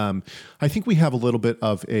I think we have a little bit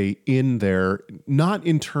of a in there, not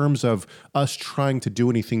in terms of us trying to do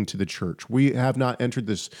anything to the church. We have not entered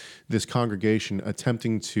this congregation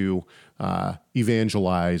attempting to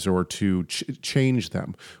evangelize or to change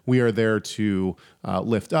them. We are there to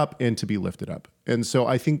lift up and to be lifted up. And so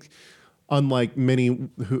I think, unlike many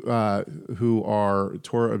who are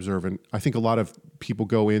Torah observant, I think a lot of people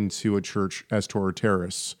go into a church as Torah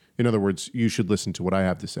terrorists. In other words, you should listen to what I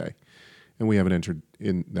have to say. And we haven't entered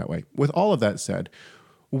in that way. With all of that said,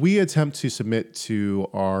 we attempt to submit to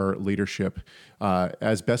our leadership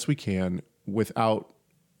as best we can without,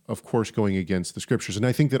 of course, going against the scriptures. And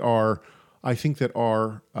I think that our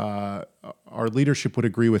leadership would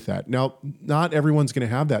agree with that. Now, not everyone's going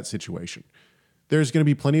to have that situation. There's going to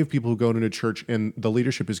be plenty of people who go into church and the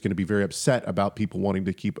leadership is going to be very upset about people wanting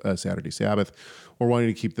to keep a Saturday Sabbath or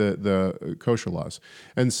wanting to keep the kosher laws.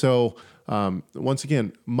 And so, once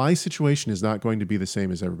again, my situation is not going to be the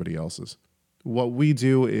same as everybody else's. What we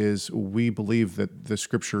do is we believe that the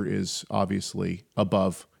scripture is obviously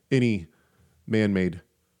above any man-made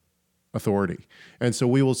authority. And so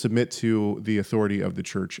we will submit to the authority of the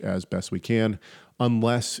church as best we can,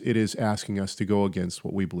 unless it is asking us to go against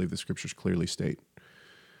what we believe the scriptures clearly state.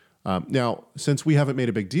 Now, since we haven't made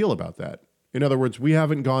a big deal about that, in other words, we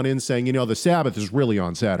haven't gone in saying, the Sabbath is really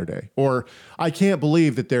on Saturday, or I can't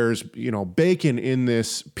believe that there's, bacon in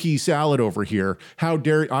this pea salad over here. How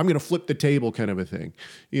dare I'm going to flip the table kind of a thing.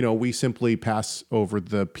 We simply pass over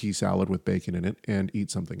the pea salad with bacon in it and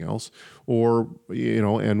eat something else, or,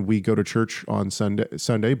 and we go to church on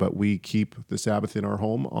Sunday, but we keep the Sabbath in our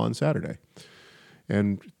home on Saturday.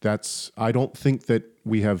 And I don't think that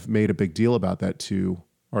we have made a big deal about that to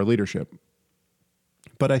our leadership.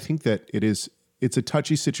 But I think that it's a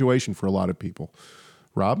touchy situation for a lot of people.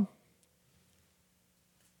 Rob?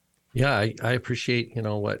 Yeah, I appreciate,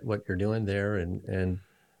 what you're doing there. And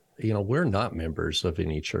we're not members of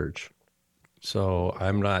any church. So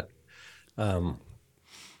I'm not, my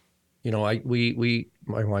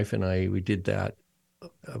wife and I, we did that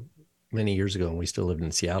many years ago, and we still lived in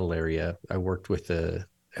the Seattle area. I worked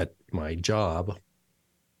at my job.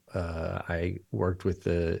 I worked with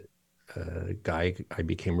the guy I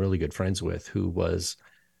became really good friends with, who was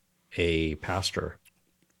a pastor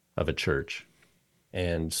of a church.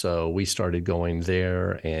 And so we started going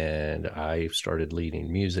there, and I started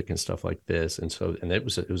leading music and stuff like this. And it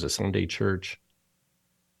was a Sunday church.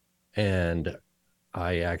 And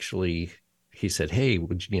he said, hey,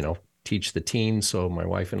 would you, teach the teens? So my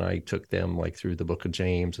wife and I took them through the book of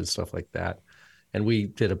James and stuff like that. And we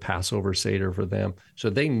did a Passover Seder for them. So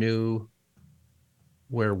they knew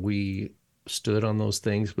where we stood on those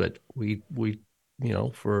things, but we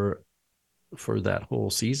for that whole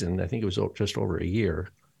season, I think it was just over a year,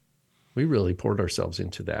 we really poured ourselves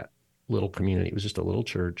into that little community. It was just a little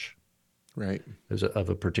church, right? It was of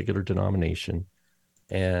a particular denomination.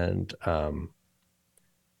 And,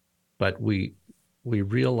 but we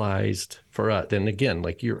realized for us, and again,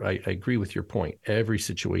 I agree with your point. Every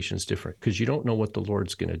situation is different because you don't know what the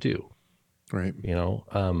Lord's going to do. Right.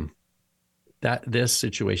 That this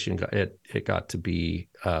situation got to be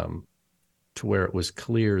to where it was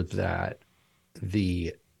clear that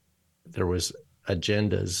there was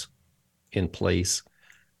agendas in place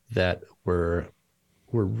that were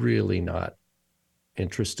really not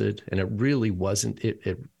interested, and it really wasn't.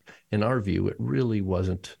 It in our view, it really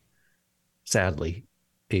wasn't, sadly,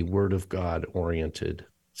 a Word of God oriented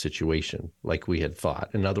situation like we had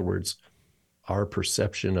thought. In other words, our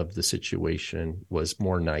perception of the situation was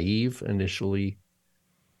more naive initially,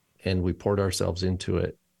 and we poured ourselves into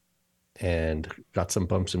it and got some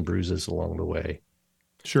bumps and bruises along the way.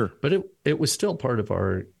 Sure. But it was still part of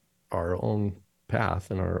our own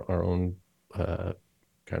path and our own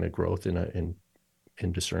kind of growth in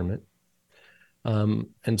discernment.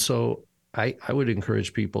 And so I would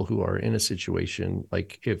encourage people who are in a situation,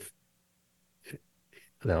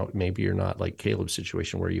 now maybe you're not like Caleb's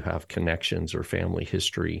situation where you have connections or family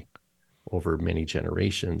history over many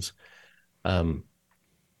generations.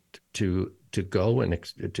 to go and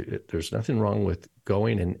there's nothing wrong with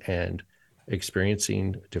going and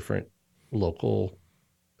experiencing different local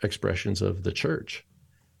expressions of the church.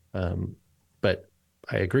 But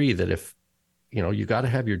I agree that if, you got to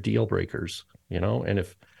have your deal breakers, and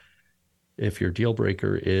if your deal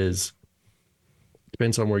breaker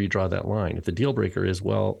depends on where you draw that line. If the deal breaker is,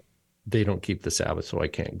 well, they don't keep the Sabbath, so I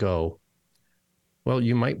can't go. Well,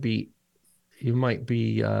 you might be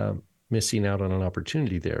missing out on an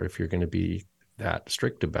opportunity there if you're going to be that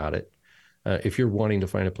strict about it. If you're wanting to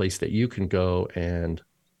find a place that you can go and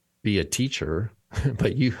be a teacher,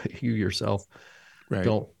 but you yourself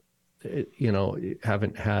don't,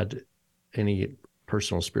 haven't had any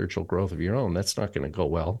personal spiritual growth of your own, that's not going to go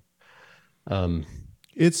well.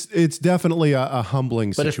 It's definitely a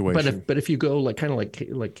humbling situation. But if you go like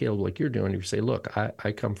Caleb, like you're doing, you say, look,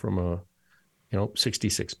 I come from a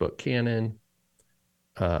 66 book canon.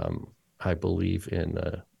 I believe in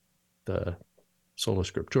the sola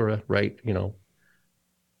scriptura, right?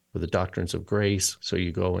 With the doctrines of grace. So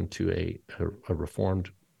you go into a reformed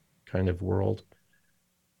kind of world.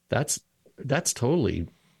 That's totally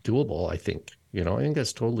doable, I think. I think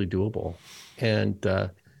that's totally doable. And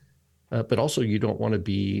but also you don't want to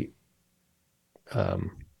be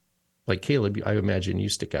like Caleb. I imagine you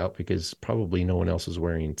stick out because probably no one else is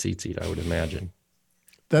wearing tzitzit, I would imagine.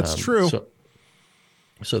 That's true.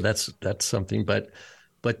 So that's something, but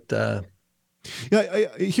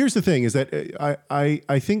here's the thing: is that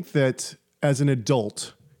I think that as an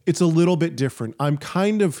adult, it's a little bit different. I'm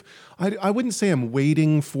kind of, I wouldn't say I'm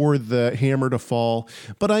waiting for the hammer to fall,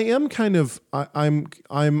 but I am kind of, I'm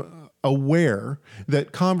aware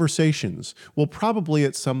that conversations will probably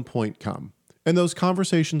at some point come, and those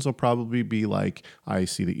conversations will probably be like, I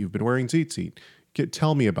see that you've been wearing tzitzit.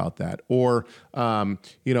 Tell me about that. Or,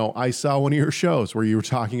 I saw one of your shows where you were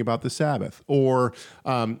talking about the Sabbath. Or,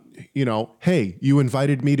 hey, you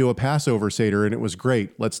invited me to a Passover Seder and it was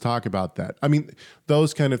great. Let's talk about that. I mean,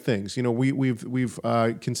 those kind of things. We've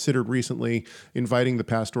considered recently inviting the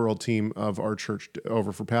pastoral team of our church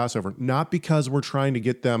over for Passover, not because we're trying to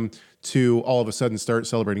get them to all of a sudden start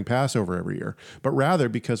celebrating Passover every year, but rather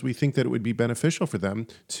because we think that it would be beneficial for them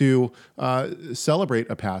to celebrate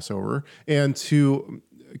a Passover and to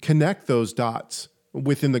connect those dots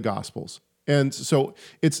within the Gospels. And so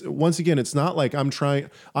it's, once again, it's not like I'm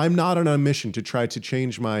not on a mission to try to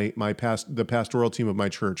change the pastoral team of my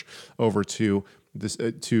church over to this,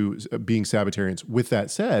 to being Sabbatarians. With that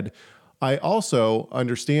said, I also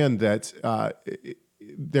understand that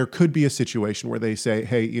there could be a situation where they say,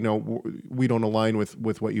 hey, we don't align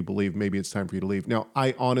with what you believe. Maybe it's time for you to leave. Now,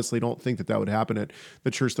 I honestly don't think that would happen at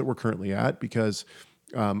the church that we're currently at, because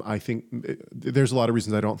I think there's a lot of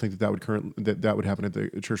reasons I don't think that would happen at the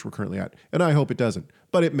church we're currently at. And I hope it doesn't,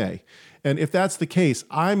 but it may. And if that's the case,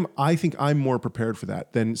 I think I'm more prepared for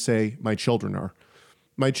that than, say, my children are.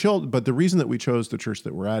 But the reason that we chose the church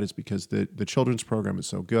that we're at is because the children's program is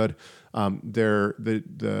so good.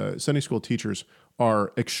 The Sunday school teachers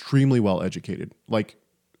are extremely well educated, like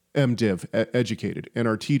MDiv educated, and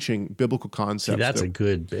are teaching biblical concepts. See, that's a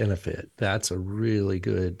good benefit. That's a really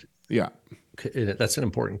good. Yeah. That's an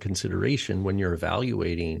important consideration when you're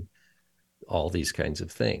evaluating all these kinds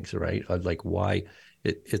of things, right? Like why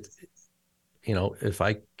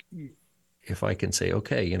if I can say,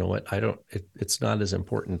 okay, you know what, it's not as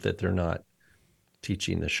important that they're not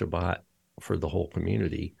teaching the Shabbat for the whole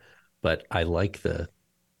community, but I like the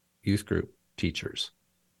youth group teachers,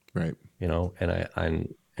 right?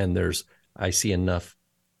 And I see enough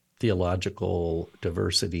theological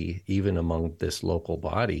diversity even among this local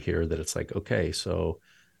body here that it's like, okay, so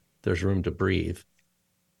there's room to breathe,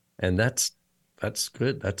 and that's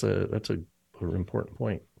good. That's an important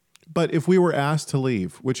point. But if we were asked to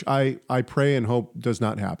leave, which I pray and hope does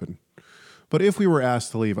not happen, but if we were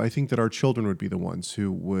asked to leave, I think that our children would be the ones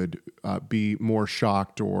who would be more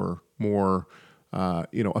shocked or more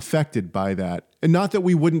affected by that. And not that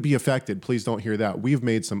we wouldn't be affected. Please don't hear that. We've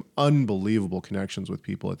made some unbelievable connections with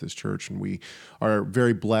people at this church, and we are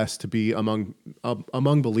very blessed to be among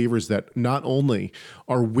believers that not only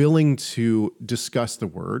are willing to discuss the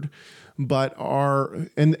word, but are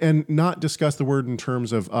and not discuss the word in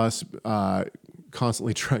terms of us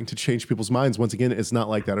constantly trying to change people's minds. Once again, it's not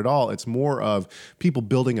like that at all. It's more of people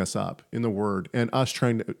building us up in the word and us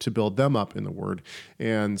trying to build them up in the word.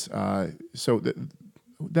 And so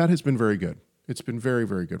that has been very good. It's been very,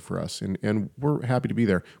 very good for us. And we're happy to be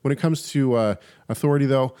there. When it comes to authority,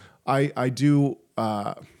 though, I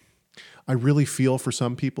really feel for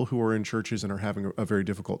some people who are in churches and are having a very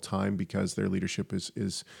difficult time because their leadership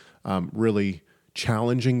is really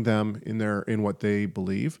challenging them in what they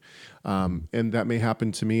believe. And that may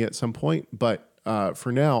happen to me at some point, but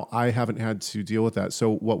for now, I haven't had to deal with that.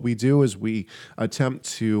 So what we do is we attempt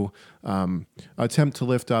to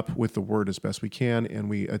lift up with the word as best we can, and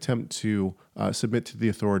we attempt to submit to the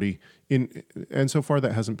authority. And so far,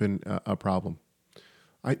 that hasn't been a problem.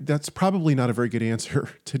 That's probably not a very good answer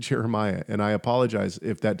to Jeremiah, and I apologize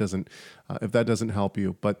if that doesn't help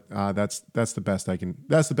you. But that's the best I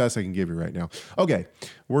can give you right now. Okay,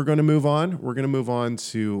 we're going to move on. We're going to move on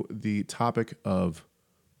to the topic of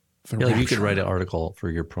the rapture. You could write an article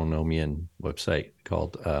for your Pronomian website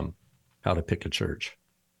called "How to Pick a Church."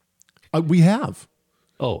 We have.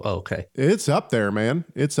 Oh, okay. It's up there, man.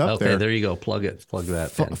 It's up there. Okay, there you go. Plug it. Plug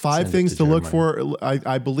that. Five things to look for.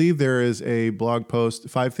 I believe there is a blog post,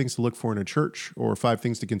 5 things to look for in a church, or 5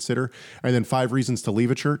 things to consider, and then 5 reasons to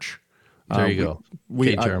leave a church. There you go.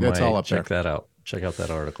 That's all up there. Check that out. Check out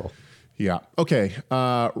that article. Yeah. Okay.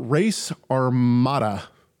 Race Armada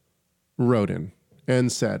wrote in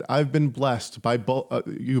and said, I've been blessed by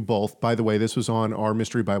you both. By the way, this was on our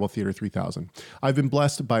Mystery Bible Theater 3000. I've been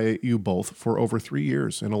blessed by you both for over 3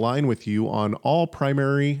 years and align with you on all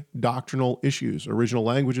primary doctrinal issues, original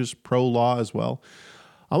languages, pro-law as well.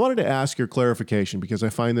 I wanted to ask your clarification because I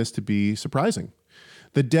find this to be surprising.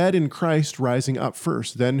 The dead in Christ rising up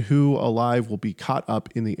first, then who alive will be caught up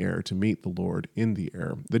in the air to meet the Lord in the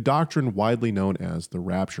air. The doctrine widely known as the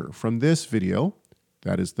rapture. From this video,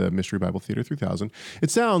 that is the Mystery Bible Theater 3000. It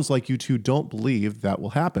sounds like you two don't believe that will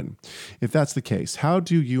happen. If that's the case, how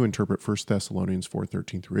do you interpret 1 Thessalonians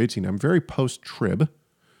 4:13 through 18? I'm very post-trib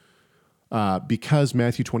because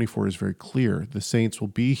Matthew 24 is very clear. The saints will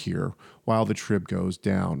be here while the trib goes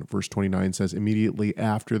down. Verse 29 says immediately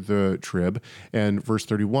after the trib, and verse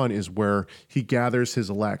 31 is where he gathers his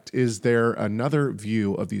elect. Is there another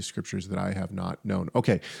view of these scriptures that I have not known?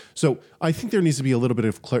 Okay, so I think there needs to be a little bit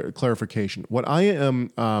of clarification. What I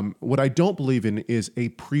don't believe in is a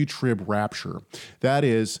pre-trib rapture. That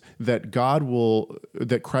is that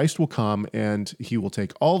Christ will come and he will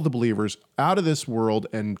take all the believers out of this world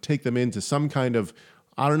and take them into some kind of,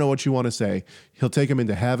 I don't know what you want to say. He'll take them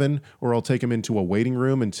into heaven, or he'll take them into a waiting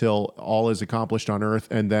room until all is accomplished on earth,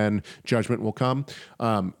 and then judgment will come.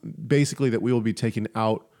 Basically, that we will be taken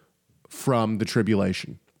out from the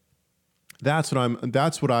tribulation. That's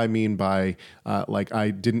what I mean by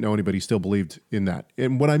I didn't know anybody still believed in that.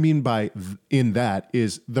 And what I mean by in that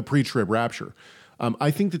is the pre-trib rapture.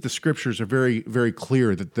 I think that the scriptures are very, very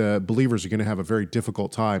clear that the believers are going to have a very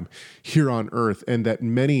difficult time here on earth, and that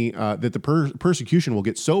that the persecution will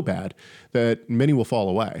get so bad that many will fall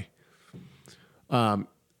away.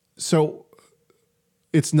 So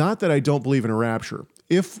it's not that I don't believe in a rapture.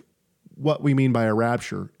 If what we mean by a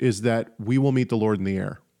rapture is that we will meet the Lord in the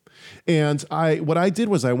air. And what I did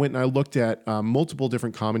was I went and I looked at multiple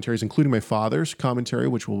different commentaries, including my father's commentary,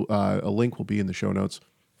 which a link will be in the show notes.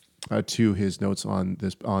 To his notes on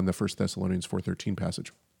the 1 Thessalonians 4:13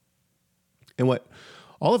 passage. And what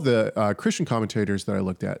all of the Christian commentators that I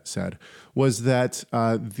looked at said was that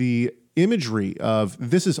the imagery of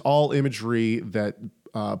this is all imagery that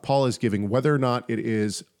Paul is giving, whether or not it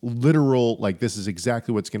is literal, like this is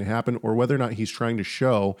exactly what's going to happen, or whether or not he's trying to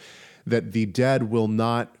show that the dead will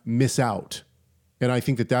not miss out. And I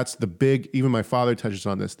think that that's the big, even my father touches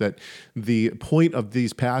on this, that the point of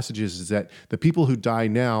these passages is that the people who die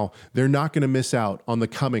now, they're not going to miss out on the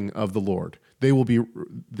coming of the Lord. They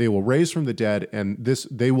will raise from the dead, and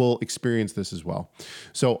they will experience this as well.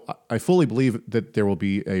 So I fully believe that there will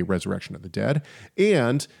be a resurrection of the dead,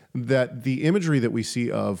 and that the imagery that we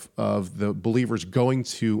see of the believers going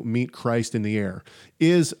to meet Christ in the air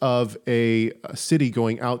is of a city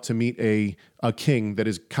going out to meet a king that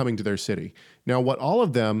is coming to their city. Now, what all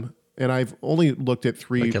of them, and I've only looked at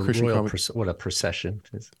 3 like Christian what a procession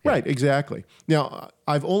is. Yeah. Right, exactly. Now,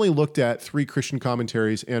 I've only looked at 3 Christian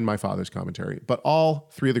commentaries and my father's commentary, but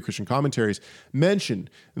all 3 of the Christian commentaries mention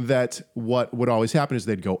that what would always happen is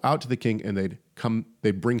they'd go out to the king and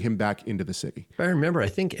they'd bring him back into the city. If I remember, I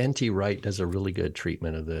think N.T. Wright does a really good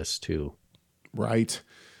treatment of this too. Right.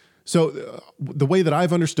 So the way that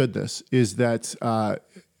I've understood this is that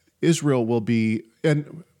Israel will be,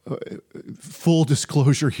 and full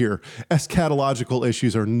disclosure here, eschatological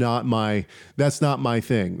issues are that's not my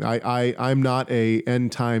thing. I'm not a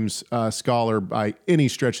end times scholar by any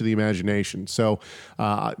stretch of the imagination. So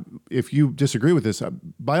if you disagree with this,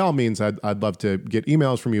 by all means, I'd love to get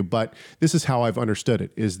emails from you, but this is how I've understood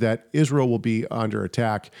it, is that Israel will be under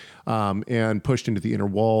attack and pushed into the inner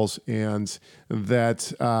walls, and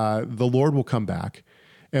that the Lord will come back.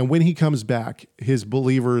 And when he comes back, his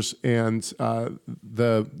believers and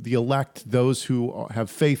the elect, those who have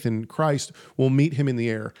faith in Christ, will meet him in the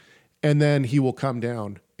air. And then he will come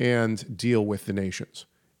down and deal with the nations.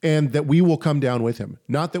 And that we will come down with him.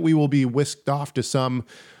 Not that we will be whisked off to some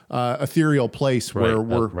ethereal place where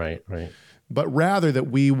we're... Right. But rather that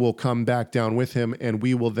we will come back down with him and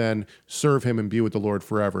we will then serve him and be with the Lord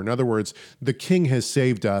forever. In other words, the King has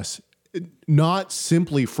saved us, not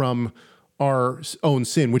simply from our own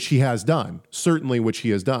sin, which he has done, certainly which he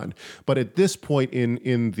has done. But at this point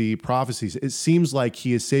in the prophecies, it seems like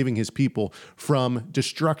he is saving his people from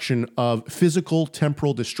destruction of physical,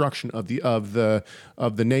 temporal destruction of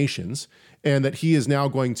the nations, and that he is now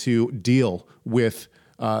going to deal with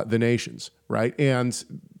the nations, right? And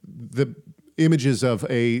the images of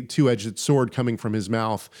a two-edged sword coming from his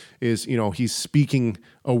mouth is, he's speaking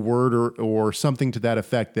a word or something to that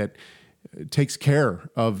effect that takes care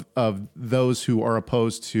of those who are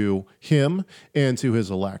opposed to him and to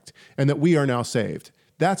his elect, and that we are now saved.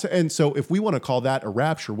 And so if we want to call that a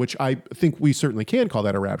rapture, which I think we certainly can call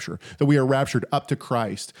that a rapture, that we are raptured up to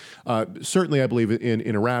Christ, certainly I believe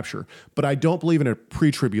in a rapture, but I don't believe in a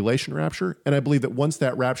pre-tribulation rapture, and I believe that once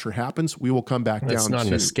that rapture happens, we will come back down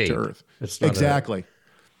to earth. It's not exactly.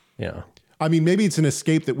 Yeah. I mean, maybe it's an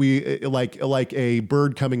escape that we like a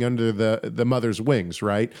bird coming under the mother's wings,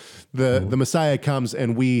 right? The Messiah comes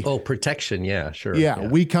and we protection, yeah, sure. Yeah,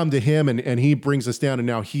 we come to him and he brings us down, and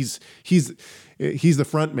now he's the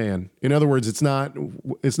front man. In other words, it's not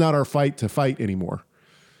our fight to fight anymore.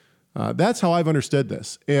 That's how I've understood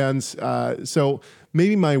this. And so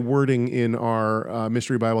maybe my wording in our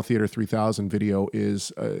Mystery Bible Theater 3000 video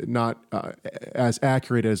is not as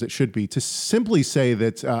accurate as it should be, to simply say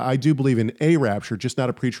that I do believe in a rapture, just not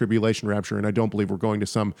a pre-tribulation rapture, and I don't believe we're going to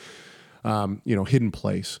some hidden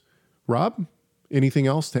place. Rob, anything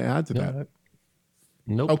else to add to that?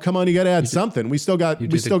 Nope. Oh, come on, you got to add something. We still got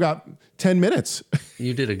 10 minutes.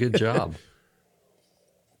 You did a good job.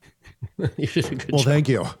 You did a good job. Well, thank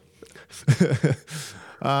you.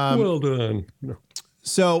 Well done. No.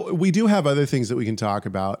 So we do have other things that we can talk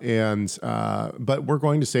about, and but we're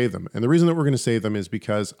going to save them. And the reason that we're going to save them is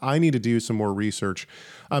because I need to do some more research.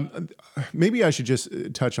 Maybe I should just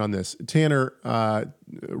touch on this. Tanner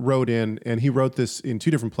wrote in, and he wrote this in two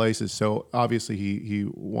different places. So obviously he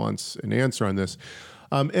wants an answer on this.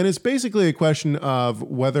 And it's basically a question of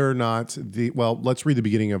whether or not let's read the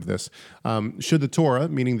beginning of this. Should the Torah,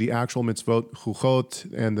 meaning the actual mitzvot,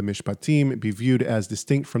 chuchot, and the mishpatim, be viewed as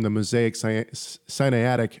distinct from the Mosaic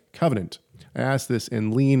Sinaitic covenant? I ask this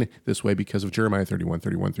and lean this way because of Jeremiah 31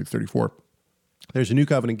 through 34. There's a new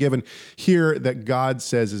covenant given here that God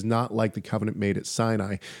says is not like the covenant made at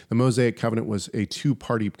Sinai. The Mosaic covenant was a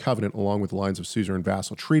two-party covenant along with the lines of suzerain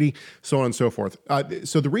vassal treaty, so on and so forth.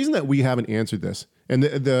 So the reason that we haven't answered this, and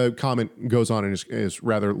the comment goes on and is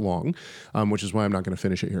rather long, which is why I'm not going to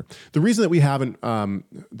finish it here. The reason that we haven't,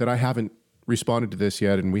 that I haven't responded to this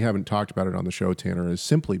yet, and we haven't talked about it on the show, Tanner, is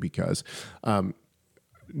simply because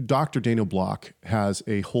Dr. Daniel Block has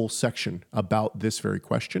a whole section about this very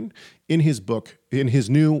question in his book, in his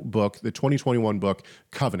new book, the 2021 book,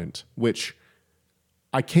 Covenant, which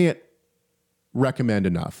I can't recommend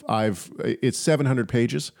enough. It's 700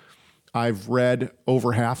 pages. I've read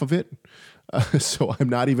over half of it, so I'm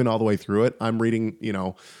not even all the way through it. I'm reading,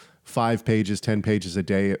 5 pages, 10 pages a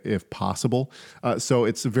day if possible. So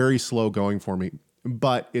it's very slow going for me,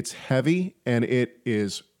 but it's heavy and it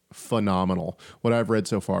is phenomenal. What I've read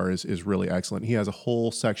so far is really excellent. He has a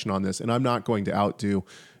whole section on this, and I'm not going to outdo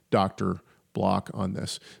Dr. Block on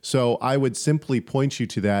this. So I would simply point you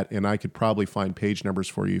to that, and I could probably find page numbers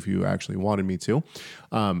for you if you actually wanted me to.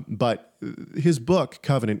 But his book,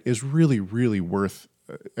 Covenant, is really, really worth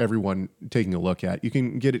everyone taking a look at. You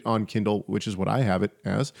can get it on Kindle, which is what I have it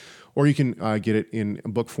as, or you can get it in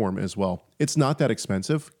book form as well. It's not that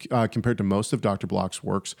expensive compared to most of Dr. Block's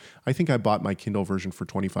works. I think I bought my Kindle version for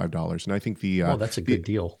 $25, and I think that's a good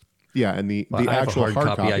deal. Yeah, and the actual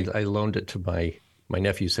hard copy. I loaned it to my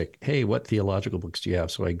nephew. Said, "Hey, what theological books do you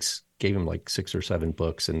have?" So I gave him like 6 or 7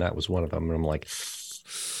 books, and that was one of them. And I'm like,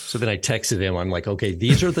 so then I texted him. I'm like, okay,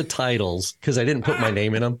 these are the titles, because I didn't put my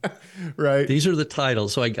name in them. Right. These are the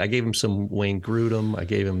titles. So I gave him some Wayne Grudem. I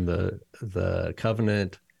gave him the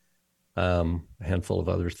Covenant, a handful of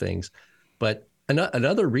other things. But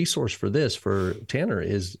another resource for this, for Tanner,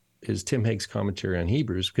 is Tim Hagg's commentary on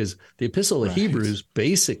Hebrews, because the Epistle of Hebrews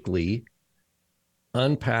basically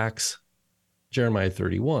unpacks Jeremiah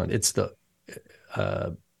 31. It's the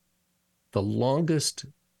longest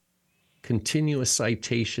continuous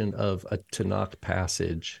citation of a Tanakh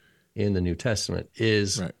passage in the New Testament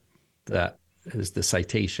is that the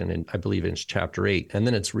citation, and I believe it's chapter 8, and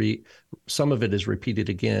then some of it is repeated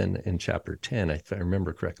again in chapter 10, if I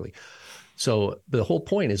remember correctly. So the whole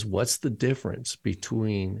point is, what's the difference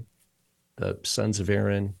between the sons of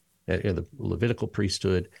Aaron, the Levitical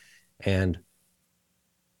priesthood, and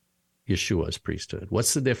Yeshua's priesthood?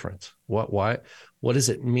 What's the difference? What does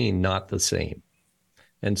it mean not the same?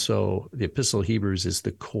 And so the Epistle of Hebrews is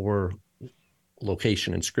the core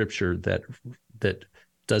location in Scripture that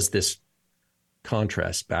does this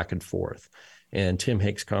contrast back and forth. And Tim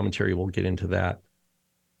Hake's commentary will get into that.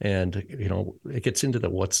 And, it gets into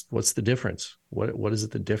what's the difference? What is it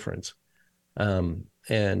the difference? And,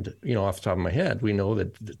 off the top of my head, we know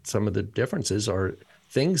that some of the differences are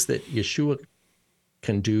things that Yeshua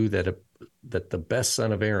can do that the best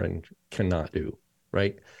son of Aaron cannot do,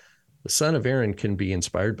 right? The son of Aaron can be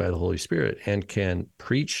inspired by the Holy Spirit and can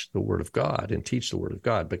preach the word of God and teach the word of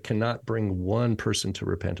God, but cannot bring one person to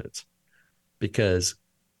repentance, because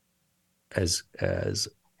as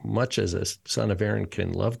much as a son of Aaron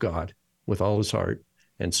can love God with all his heart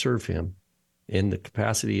and serve him in the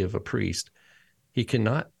capacity of a priest, he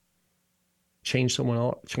cannot change someone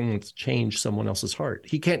else's heart.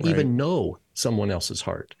 He can't even know someone else's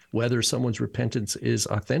heart, whether someone's repentance is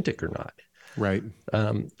authentic or not. Right.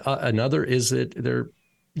 Another is that they're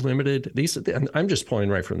limited. I'm just pulling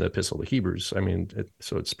right from the Epistle to Hebrews. I mean,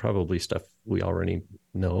 so it's probably stuff we already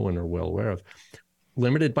know and are well aware of.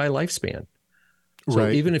 Limited by lifespan. So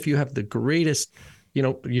even if you have the greatest,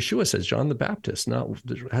 Yeshua says John the Baptist,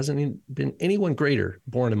 there hasn't been anyone greater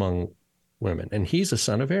born among women, and he's a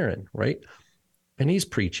son of Aaron, right? And he's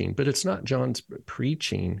preaching, but it's not John's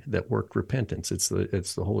preaching that worked repentance. It's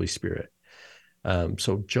the Holy Spirit.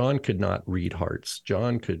 So John could not read hearts.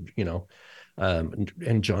 John could,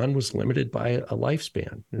 and John was limited by a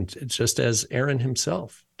lifespan. And it's just as Aaron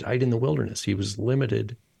himself died in the wilderness, he was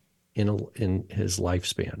limited in his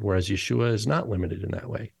lifespan, whereas Yeshua is not limited in that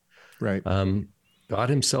way. Right. God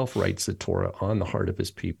himself writes the Torah on the heart of his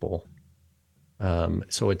people.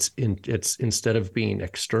 So it's instead of being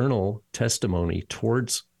external testimony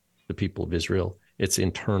towards the people of Israel, it's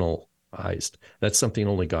internalized. That's something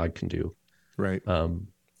only God can do. Right.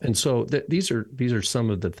 And so these are some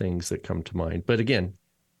of the things that come to mind. But again,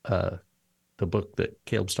 the book that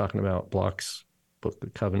Caleb's talking about, Block's book, The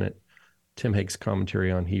Covenant, Tim Hake's commentary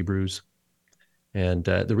on Hebrews. And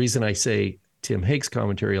the reason I say Tim Hake's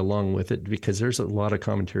commentary along with it, because there's a lot of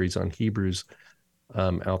commentaries on Hebrews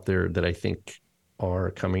out there that I think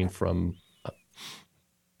are coming from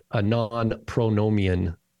a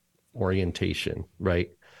non-pronomian orientation, right?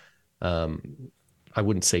 I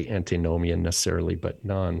wouldn't say antinomian necessarily, but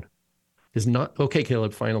okay,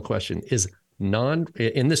 Caleb, final question.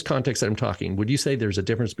 In this context that I'm talking, would you say there's a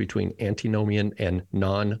difference between antinomian and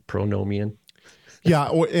non-pronomian? Yeah,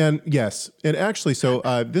 and yes, and actually, so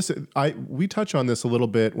we touch on this a little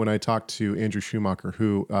bit when I talked to Andrew Schumacher,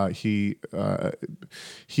 who he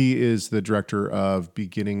is the director of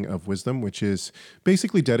Beginning of Wisdom, which is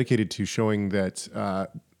basically dedicated to showing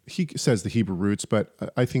that he says the Hebrew roots, but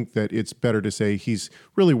I think that it's better to say he's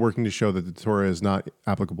really working to show that the Torah is not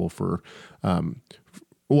applicable for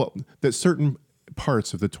that certain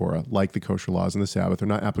parts of the Torah, like the kosher laws and the Sabbath, are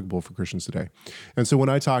not applicable for Christians today. And so when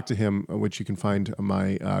I talked to him, which you can find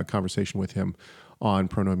my conversation with him on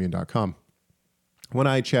pronomian.com, when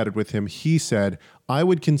I chatted with him, he said, I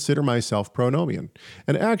would consider myself pronomian.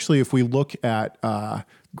 And actually, if we look at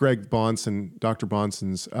Greg Bahnsen, Dr.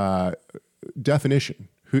 Bahnsen's definition,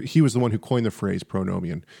 he was the one who coined the phrase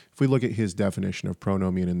pronomian. If we look at his definition of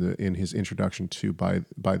pronomian in his introduction to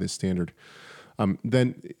by this standard,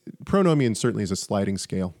 then pronomian certainly is a sliding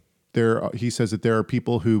scale. He says that there are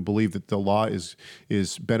people who believe that the law is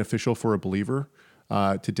beneficial for a believer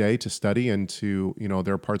today to study, and to,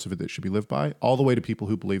 there are parts of it that should be lived by, all the way to people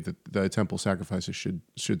who believe that the temple sacrifices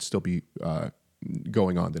should still be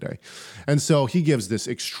going on today. And so he gives this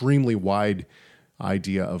extremely wide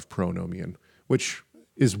idea of pronomian, which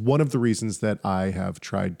is one of the reasons that I have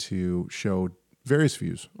tried to show various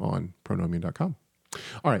views on pronomian.com.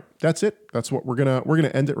 All right, that's it. That's what we're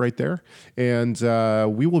gonna end it right there, and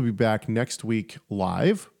we will be back next week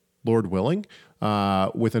live, Lord willing,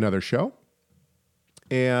 with another show.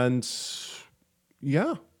 And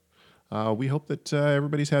yeah, we hope that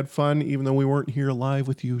everybody's had fun, even though we weren't here live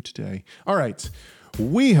with you today. All right,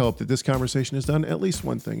 we hope that this conversation has done at least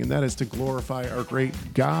one thing, and that is to glorify our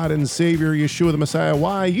great God and Savior, Yeshua the Messiah.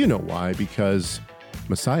 Why? You know why? Because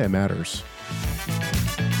Messiah matters.